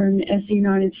modern as the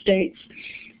United States,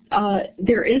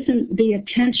 there isn't the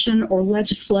attention or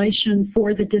legislation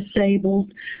for the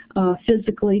disabled,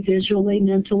 physically, visually,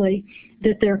 mentally,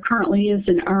 that there currently is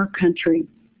in our country.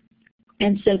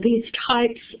 And so these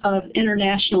types of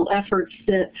international efforts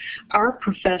that our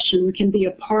profession can be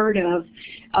a part of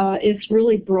is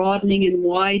really broadening and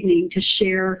widening to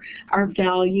share our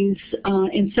values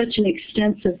in such an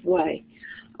extensive way.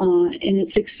 And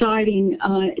it's exciting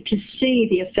to see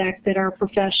the effect that our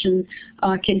profession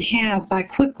can have by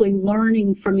quickly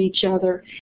learning from each other,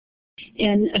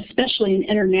 and especially in an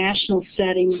international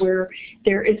setting where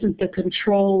there isn't the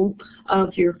control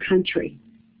of your country.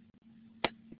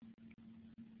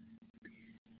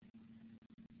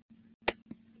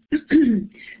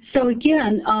 So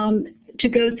again, to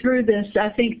go through this, I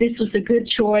think this was a good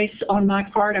choice on my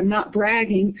part. I'm not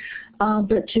bragging,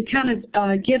 but to kind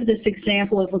of give this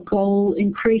example of a goal,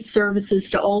 increase services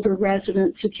to older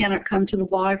residents who cannot come to the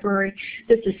library.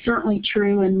 This is certainly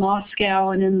true in Moscow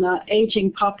and in the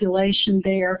aging population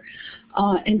there.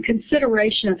 And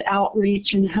consideration of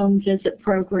outreach and home visit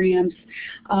programs,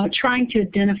 trying to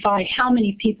identify how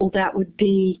many people that would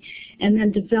be, and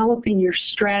then developing your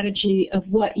strategy of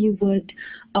what you would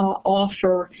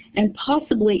offer, and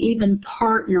possibly even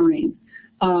partnering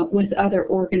with other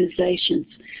organizations.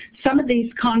 Some of these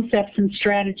concepts and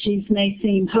strategies may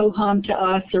seem ho-hum to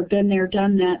us or been there,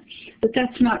 done that, but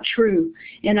that's not true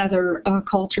in other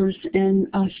cultures and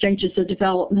stages of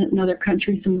development in other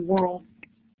countries in the world.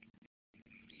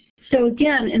 So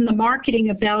again, in the marketing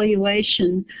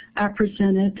evaluation I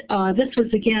presented, this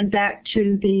was again back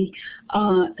to the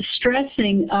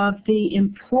stressing of the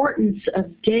importance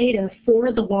of data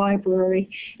for the library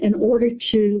in order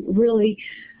to really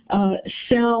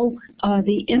sell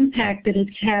the impact that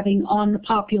it's having on the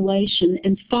population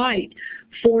and fight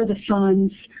for the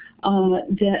funds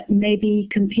that may be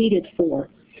competed for.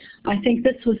 I think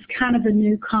this was kind of a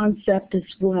new concept as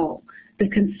well. The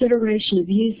consideration of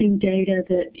using data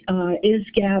that is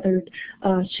gathered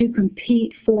to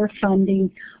compete for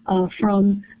funding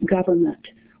from government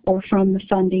or from the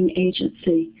funding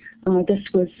agency. This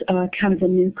was kind of a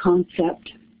new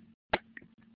concept.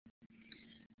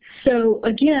 So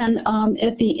again,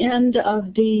 at the end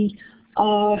of the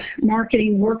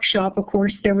marketing workshop, of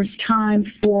course, there was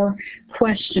time for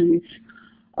questions.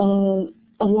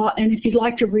 And if you'd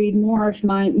like to read more of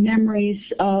my memories,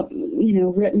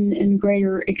 written in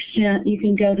greater extent, you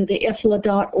can go to the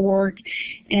IFLA.org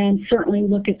and certainly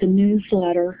look at the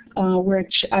newsletter,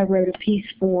 which I wrote a piece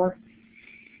for.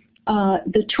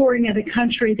 The touring of the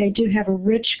country, they do have a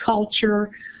rich culture.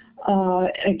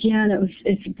 Again,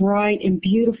 it's bright and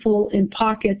beautiful in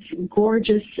pockets,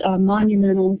 gorgeous,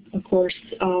 monumental, of course,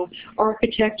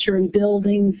 architecture and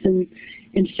buildings and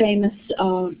famous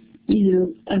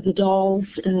the dolls,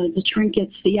 the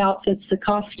trinkets, the outfits, the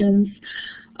costumes.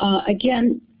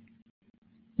 Again,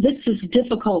 this is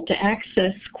difficult to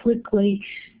access quickly,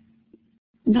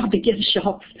 not the gift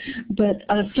shops, but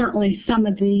certainly some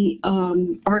of the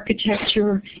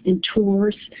architecture and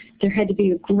tours. There had to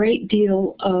be a great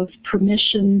deal of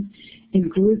permission and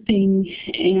grouping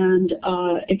and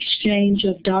exchange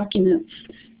of documents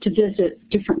to visit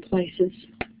different places.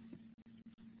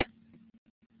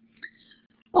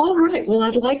 All right, well,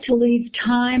 I'd like to leave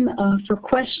time for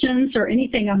questions or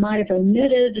anything I might have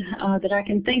omitted that I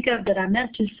can think of that I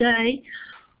meant to say.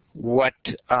 What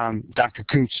Dr.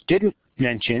 Koontz didn't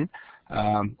mention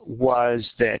was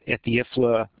that at the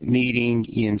IFLA meeting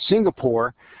in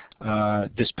Singapore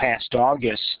this past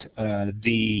August,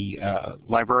 the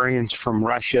librarians from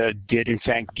Russia did in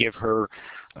fact give her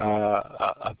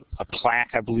a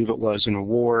plaque, I believe it was, an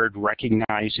award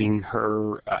recognizing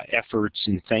her efforts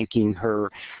and thanking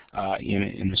her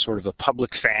in a sort of a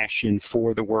public fashion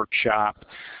for the workshop,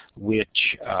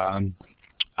 which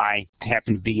I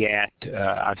happen to be at.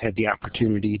 I've had the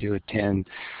opportunity to attend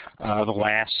the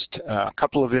last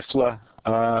couple of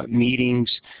IFLA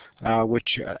meetings,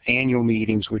 annual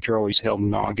meetings, which are always held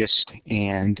in August,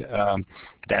 and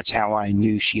that's how I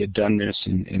knew she had done this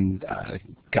and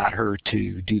got her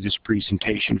to do this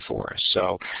presentation for us.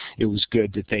 So it was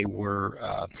good that they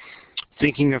were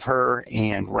thinking of her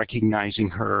and recognizing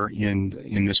her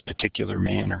in this particular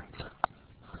manner.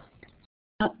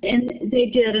 And they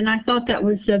did, and I thought that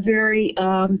was a very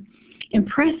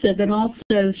impressive and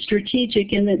also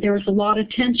strategic in that there was a lot of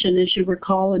tension, as you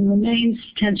recall, and remains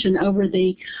tension over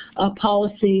the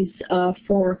policies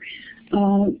for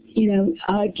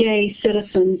gay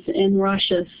citizens in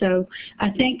Russia. So I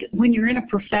think when you're in a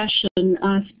profession,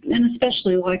 and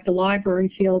especially like the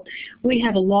library field, we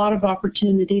have a lot of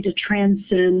opportunity to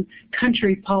transcend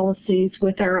country policies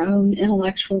with our own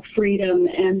intellectual freedom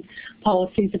and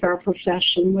policies of our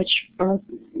profession, which are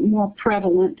more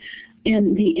prevalent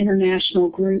in the international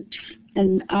groups.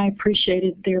 And I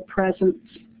appreciated their presence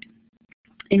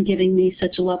in giving me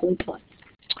such a lovely place.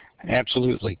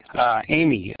 Absolutely.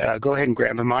 Amy, go ahead and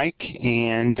grab a mic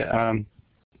and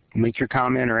make your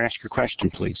comment or ask your question,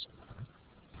 please.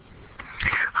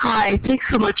 Hi, thanks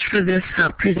so much for this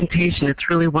presentation.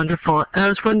 It's really wonderful. I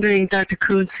was wondering, Dr.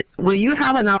 Koontz, will you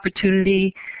have an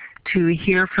opportunity to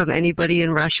hear from anybody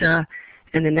in Russia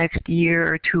in the next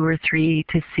year or 2 or 3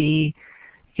 to see,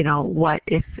 what,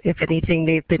 if anything,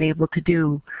 they've been able to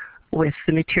do with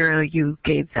the material you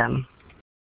gave them?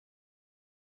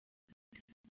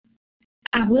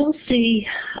 I will see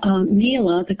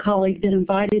Neela, the colleague that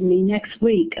invited me, next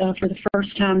week for the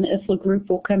first time. The ISLA group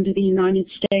will come to the United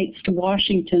States, to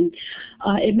Washington.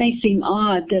 It may seem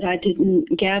odd that I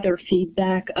didn't gather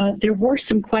feedback. There were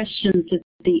some questions at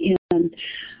the end.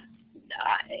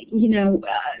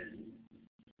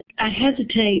 I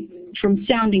hesitate from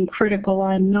sounding critical.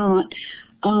 I'm not.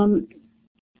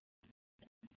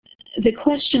 The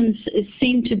questions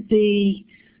seem to be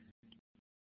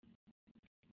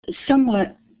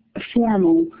somewhat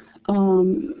formal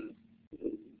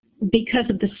because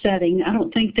of the setting. I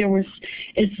don't think it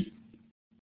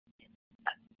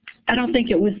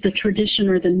was the tradition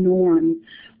or the norm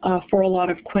for a lot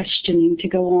of questioning to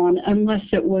go on, unless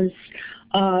it was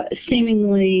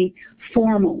seemingly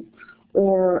formal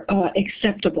or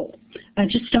acceptable. I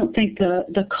just don't think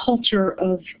the culture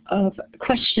of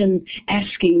question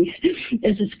asking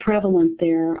is as prevalent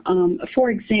there. For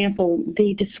example,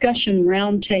 the discussion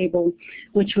roundtable,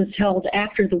 which was held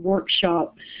after the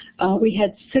workshop, we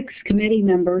had 6 committee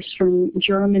members from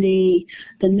Germany,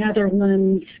 the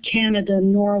Netherlands, Canada,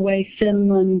 Norway,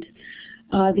 Finland,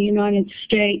 the United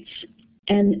States,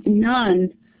 and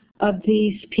none of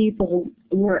these people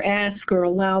were asked or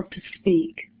allowed to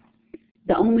speak.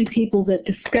 The only people that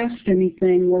discussed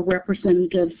anything were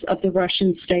representatives of the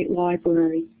Russian State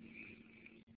Library.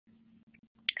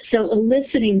 So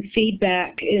eliciting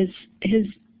feedback is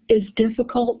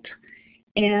difficult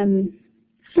and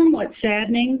somewhat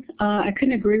saddening. I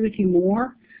couldn't agree with you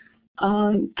more.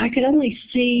 I could only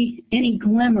see any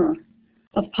glimmer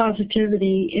of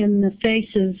positivity in the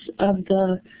faces of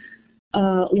the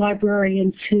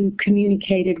librarians who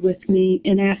communicated with me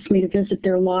and asked me to visit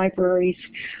their libraries,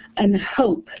 and the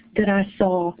hope that I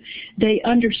saw. They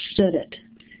understood it.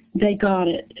 They got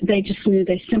it. They just knew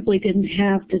they simply didn't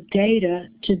have the data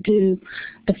to do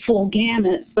the full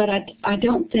gamut, but I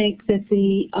don't think that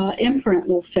the imprint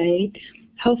will fade.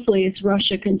 Hopefully, as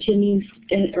Russia continues,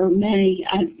 or may,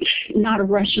 I'm not a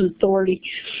Russian authority,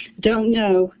 don't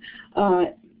know,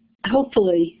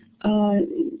 hopefully,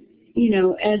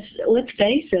 let's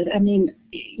face it, I mean,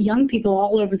 young people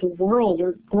all over the world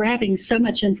are grabbing so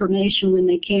much information when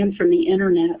they can from the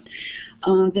internet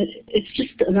that it's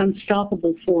just an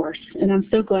unstoppable force. And I'm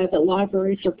so glad that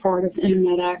libraries are part of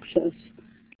internet access.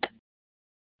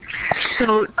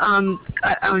 So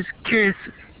I was curious,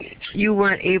 you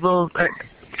weren't able,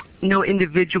 no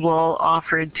individual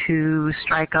offered to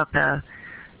strike up a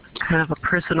kind of a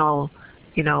personal,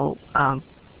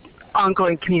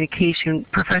 ongoing communication,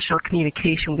 professional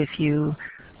communication with you,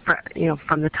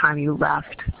 from the time you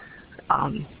left,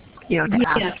 to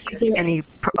ask any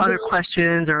other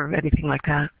questions or anything like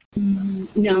that?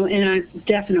 No, and I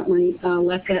definitely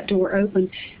left that door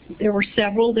open. There were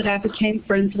several that I became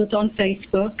friends with on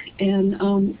Facebook, and,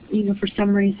 for some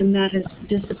reason that has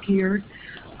disappeared.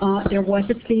 There was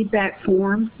a feedback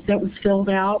form that was filled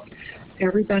out.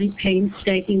 Everybody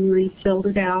painstakingly filled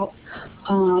it out.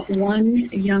 One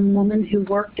young woman who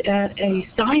worked at a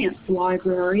science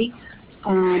library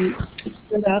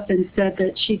stood up and said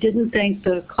that she didn't think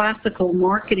the classical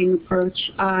marketing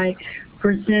approach I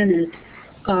presented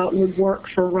would work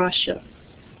for Russia.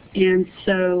 And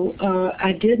so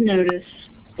I did notice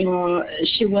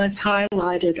she was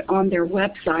highlighted on their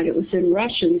website. It was in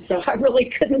Russian, so I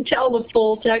really couldn't tell the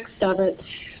full text of it.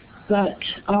 But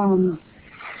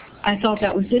I thought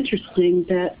that was interesting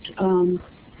that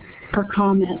her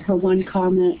one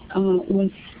comment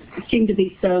seemed to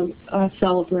be so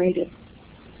celebrated.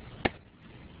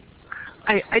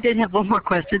 I did have one more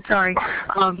question, sorry.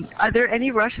 Are there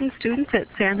any Russian students at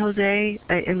San Jose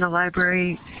in the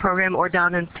library program or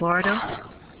down in Florida?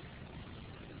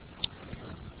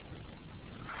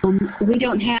 We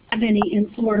don't have any in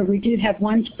Florida. We do have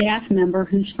one staff member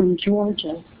who's from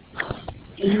Georgia.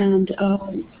 And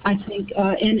I think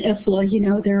in ISLA, you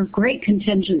know, there are great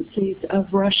contingencies of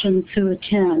Russians who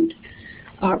attend.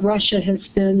 Russia has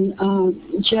been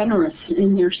generous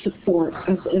in their support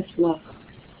of ISLA.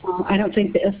 I don't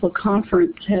think the ISLA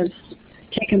conference has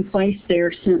taken place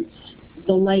there since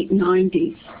the late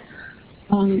 90s.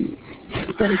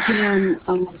 But again,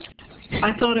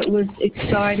 I thought it was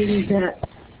exciting that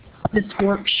this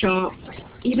workshop,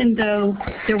 even though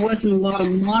there wasn't a lot of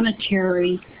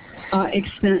monetary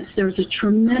expense, there was a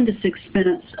tremendous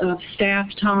expense of staff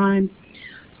time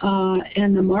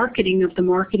and the marketing of the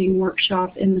marketing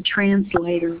workshop and the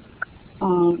translator,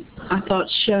 I thought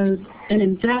showed an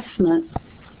investment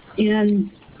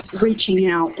in reaching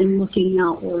out and looking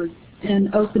outward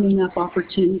and opening up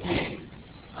opportunities.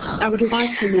 I would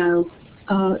like to know,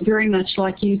 very much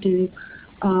like you do,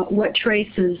 what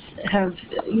traces have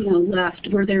left.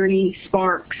 Were there any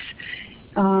sparks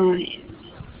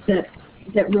that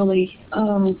really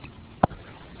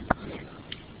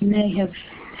may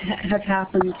have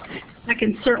happened? I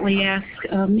can certainly ask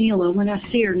Mila when I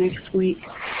see her next week.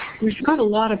 There's quite a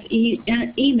lot of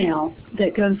email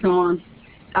that goes on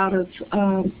out of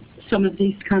some of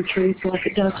these countries, like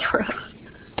it does for us.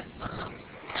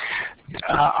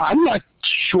 I'm not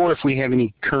sure if we have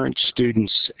any current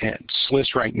students at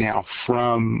SLIS right now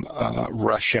from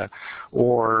Russia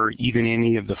or even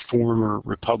any of the former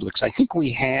republics. I think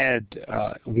we had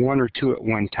one or two at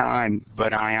one time,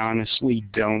 but I honestly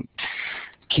don't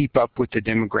keep up with the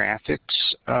demographics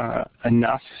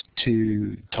enough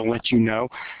to let you know.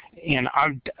 And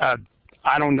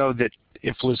I don't know that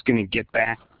IFLA is going to get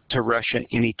back to Russia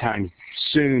anytime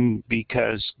soon,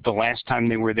 because the last time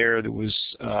they were there was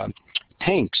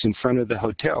tanks in front of the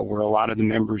hotel where a lot of the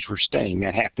members were staying.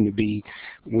 That happened to be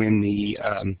when the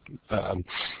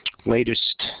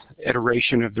latest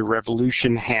iteration of the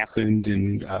revolution happened,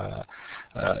 and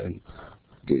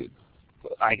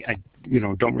I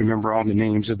don't remember all the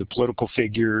names of the political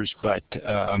figures, but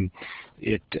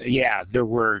there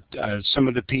were some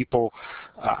of the people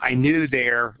I knew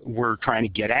there were trying to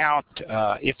get out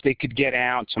if they could get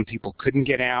out. Some people couldn't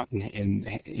get out and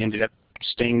ended up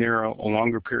staying there a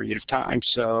longer period of time.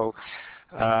 So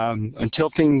until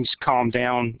things calm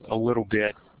down a little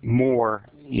bit more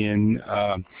in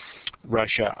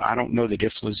Russia, I don't know that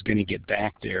IFLA is going to get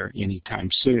back there anytime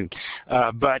soon.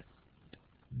 But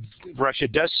Russia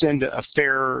does send a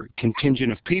fair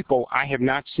contingent of people. I have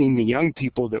not seen the young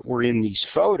people that were in these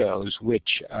photos,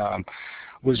 which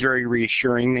was very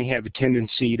reassuring. They have a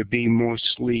tendency to be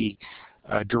mostly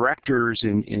directors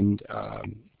and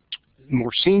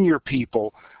more senior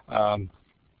people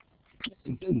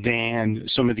than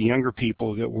some of the younger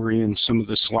people that were in some of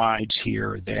the slides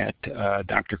here that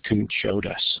Dr. Koontz showed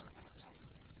us.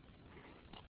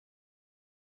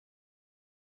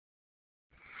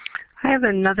 I have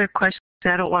another question.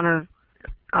 I don't want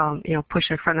to, push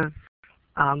in front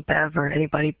of Bev or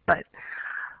anybody, but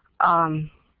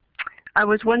I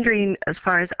was wondering, as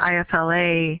far as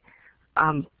IFLA,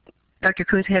 Dr.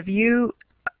 Koontz, have you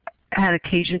had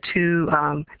occasion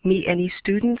to meet any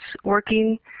students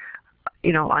working,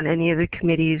 on any of the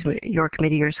committees, your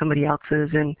committee or somebody else's?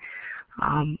 And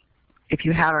if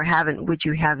you have or haven't, would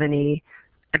you have any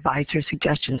advice or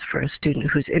suggestions for a student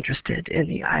who's interested in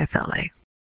the IFLA?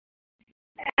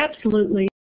 Absolutely.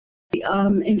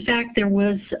 In fact, there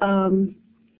was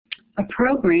a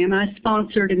program I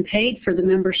sponsored and paid for the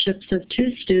memberships of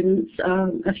 2 students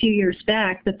a few years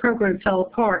back. The program fell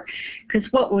apart because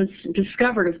what was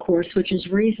discovered, of course, which is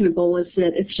reasonable, is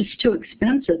that it's just too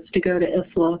expensive to go to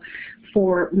IFLA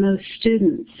for most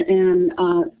students. And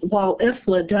while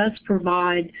IFLA does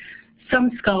provide some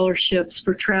scholarships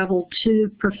for travel to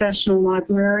professional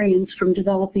librarians from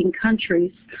developing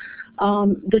countries,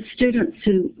 the students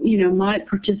who might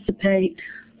participate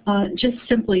just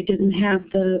simply didn't have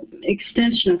the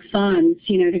extension of funds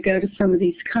to go to some of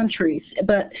these countries.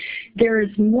 But there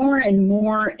is more and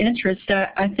more interest.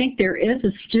 I think there is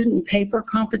a student paper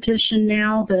competition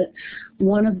now that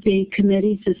one of the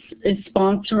committees is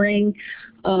sponsoring,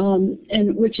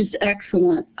 and which is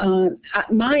excellent.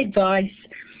 My advice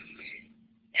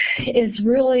is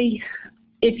really,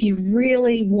 if you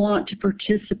really want to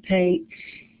participate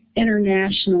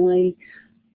internationally,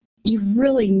 you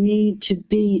really need to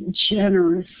be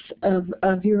generous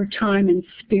of your time and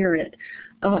spirit,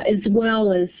 as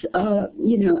well as,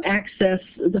 access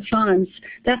the funds.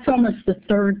 That's almost the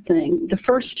third thing. The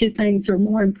first 2 things are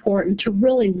more important, to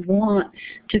really want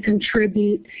to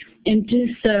contribute and do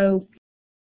so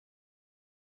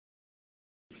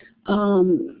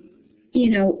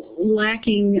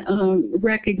lacking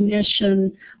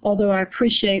recognition, although I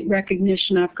appreciate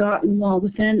recognition I've gotten while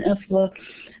within ISLA.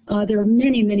 There were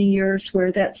many, many years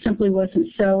where that simply wasn't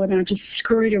so, and I just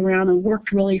scurried around and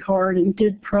worked really hard and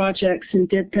did projects and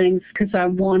did things because I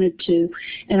wanted to,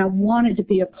 and I wanted to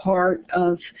be a part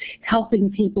of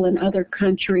helping people in other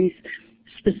countries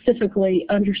specifically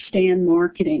understand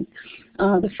marketing.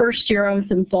 The first year I was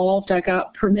involved, I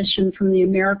got permission from the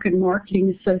American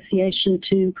Marketing Association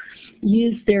to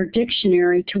use their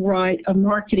dictionary to write a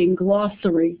marketing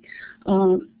glossary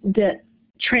that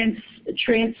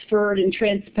transferred and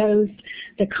transposed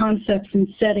the concepts and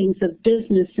settings of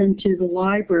business into the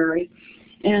library.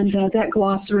 And that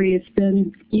glossary has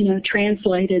been,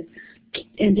 translated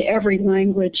into every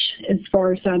language as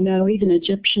far as I know, even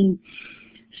Egyptian.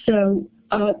 So,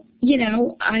 I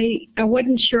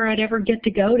wasn't sure I'd ever get to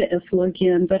go to ISLA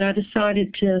again, but I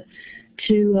decided to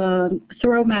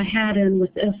throw my hat in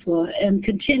with ISLA and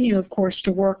continue, of course,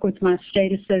 to work with my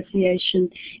state association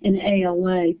in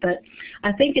ALA. But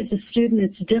I think as a student,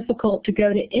 it's difficult to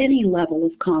go to any level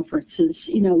of conferences,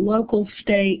 local,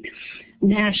 state,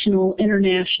 national,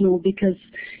 international, because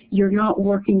you're not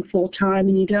working full-time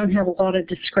and you don't have a lot of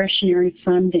discretionary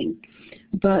funding.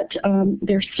 But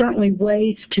there's certainly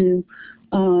ways to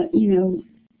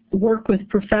work with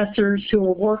professors who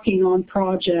are working on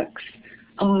projects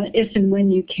if and when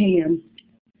you can.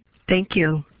 Thank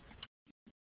you.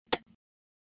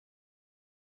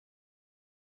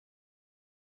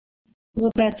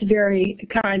 Well, that's very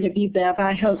kind of you, Bev.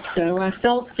 I hope so. I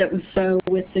felt it was so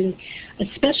with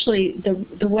especially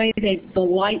the way the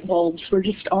light bulbs were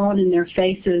just on in their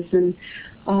faces, and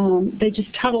they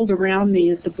just huddled around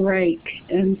me at the break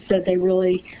and said they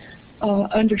really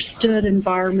understood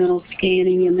environmental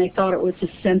scanning and they thought it was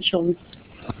essential.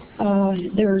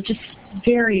 They were just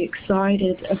very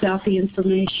excited about the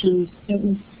information. It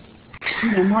was,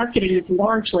 marketing is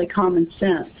largely common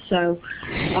sense, so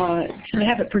to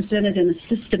have it presented in a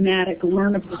systematic,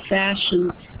 learnable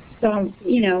fashion. So,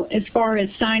 as far as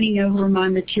signing over my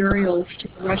materials to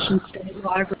the Russian State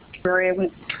Library, I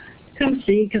went, come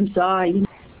see, come saw,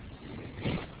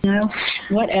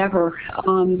 whatever,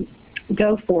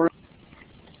 go for it.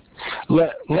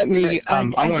 Let me, I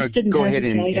want to go ahead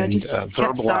and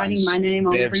verbalize signing my name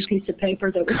on every piece of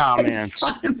paper that was comments. in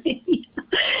front of me,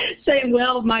 saying,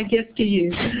 well, my gift to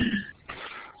you.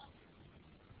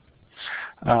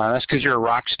 That's because you're a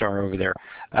rock star over there.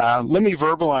 Let me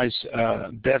verbalize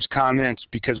Bev's comments,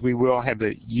 because we will have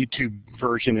a YouTube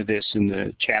version of this and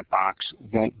the chat box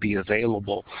won't be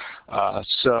available.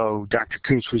 So Dr.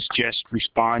 Koontz was just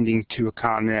responding to a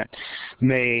comment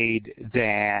made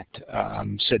that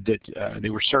said that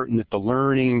they were certain that the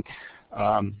learning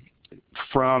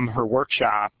from her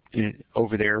workshop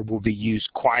over there will be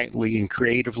used quietly and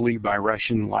creatively by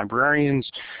Russian librarians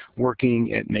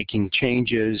working at making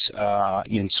changes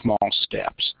in small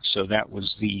steps. So that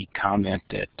was the comment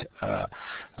that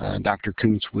Dr.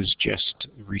 Koontz was just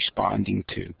responding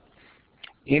to.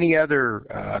 Any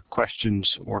other questions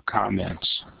or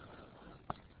comments?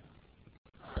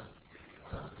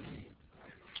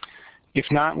 If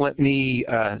not, let me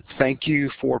thank you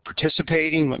for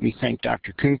participating. Let me thank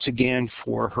Dr. Koontz again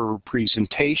for her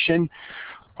presentation.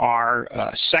 Our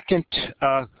second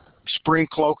spring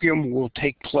colloquium will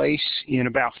take place in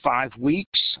about 5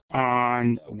 weeks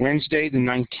on Wednesday, the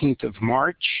 19th of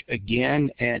March,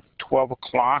 again at 12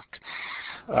 o'clock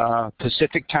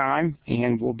Pacific time,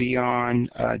 and we'll be on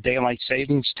daylight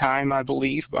savings time, I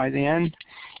believe, by then.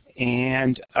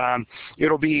 And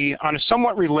it'll be on a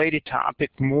somewhat related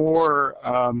topic, more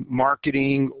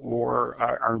marketing or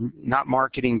not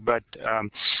marketing, but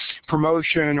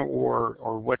promotion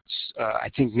or what's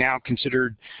I think now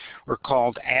considered or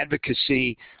called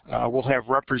advocacy. We'll have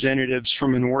representatives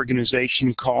from an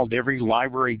organization called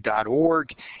everylibrary.org,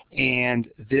 and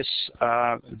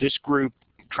this group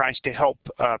tries to help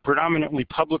predominantly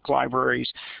public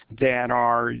libraries that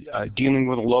are dealing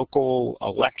with a local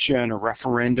election, a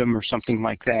referendum, or something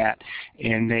like that,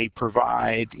 and they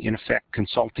provide, in effect,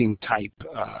 consulting type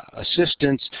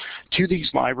assistance to these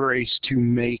libraries to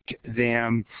make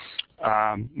them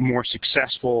more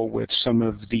successful with some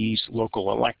of these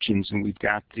local elections. And we've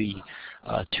got the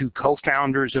two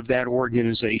co-founders of that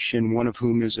organization, one of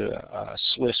whom is a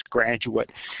SLIS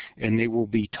graduate, and they will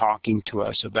be talking to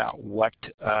us about what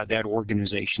that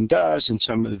organization does and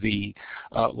some of the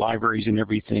libraries and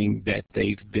everything that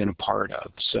they've been a part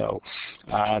of. So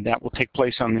that will take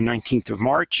place on the 19th of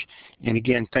March. And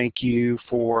again, thank you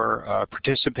for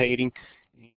participating.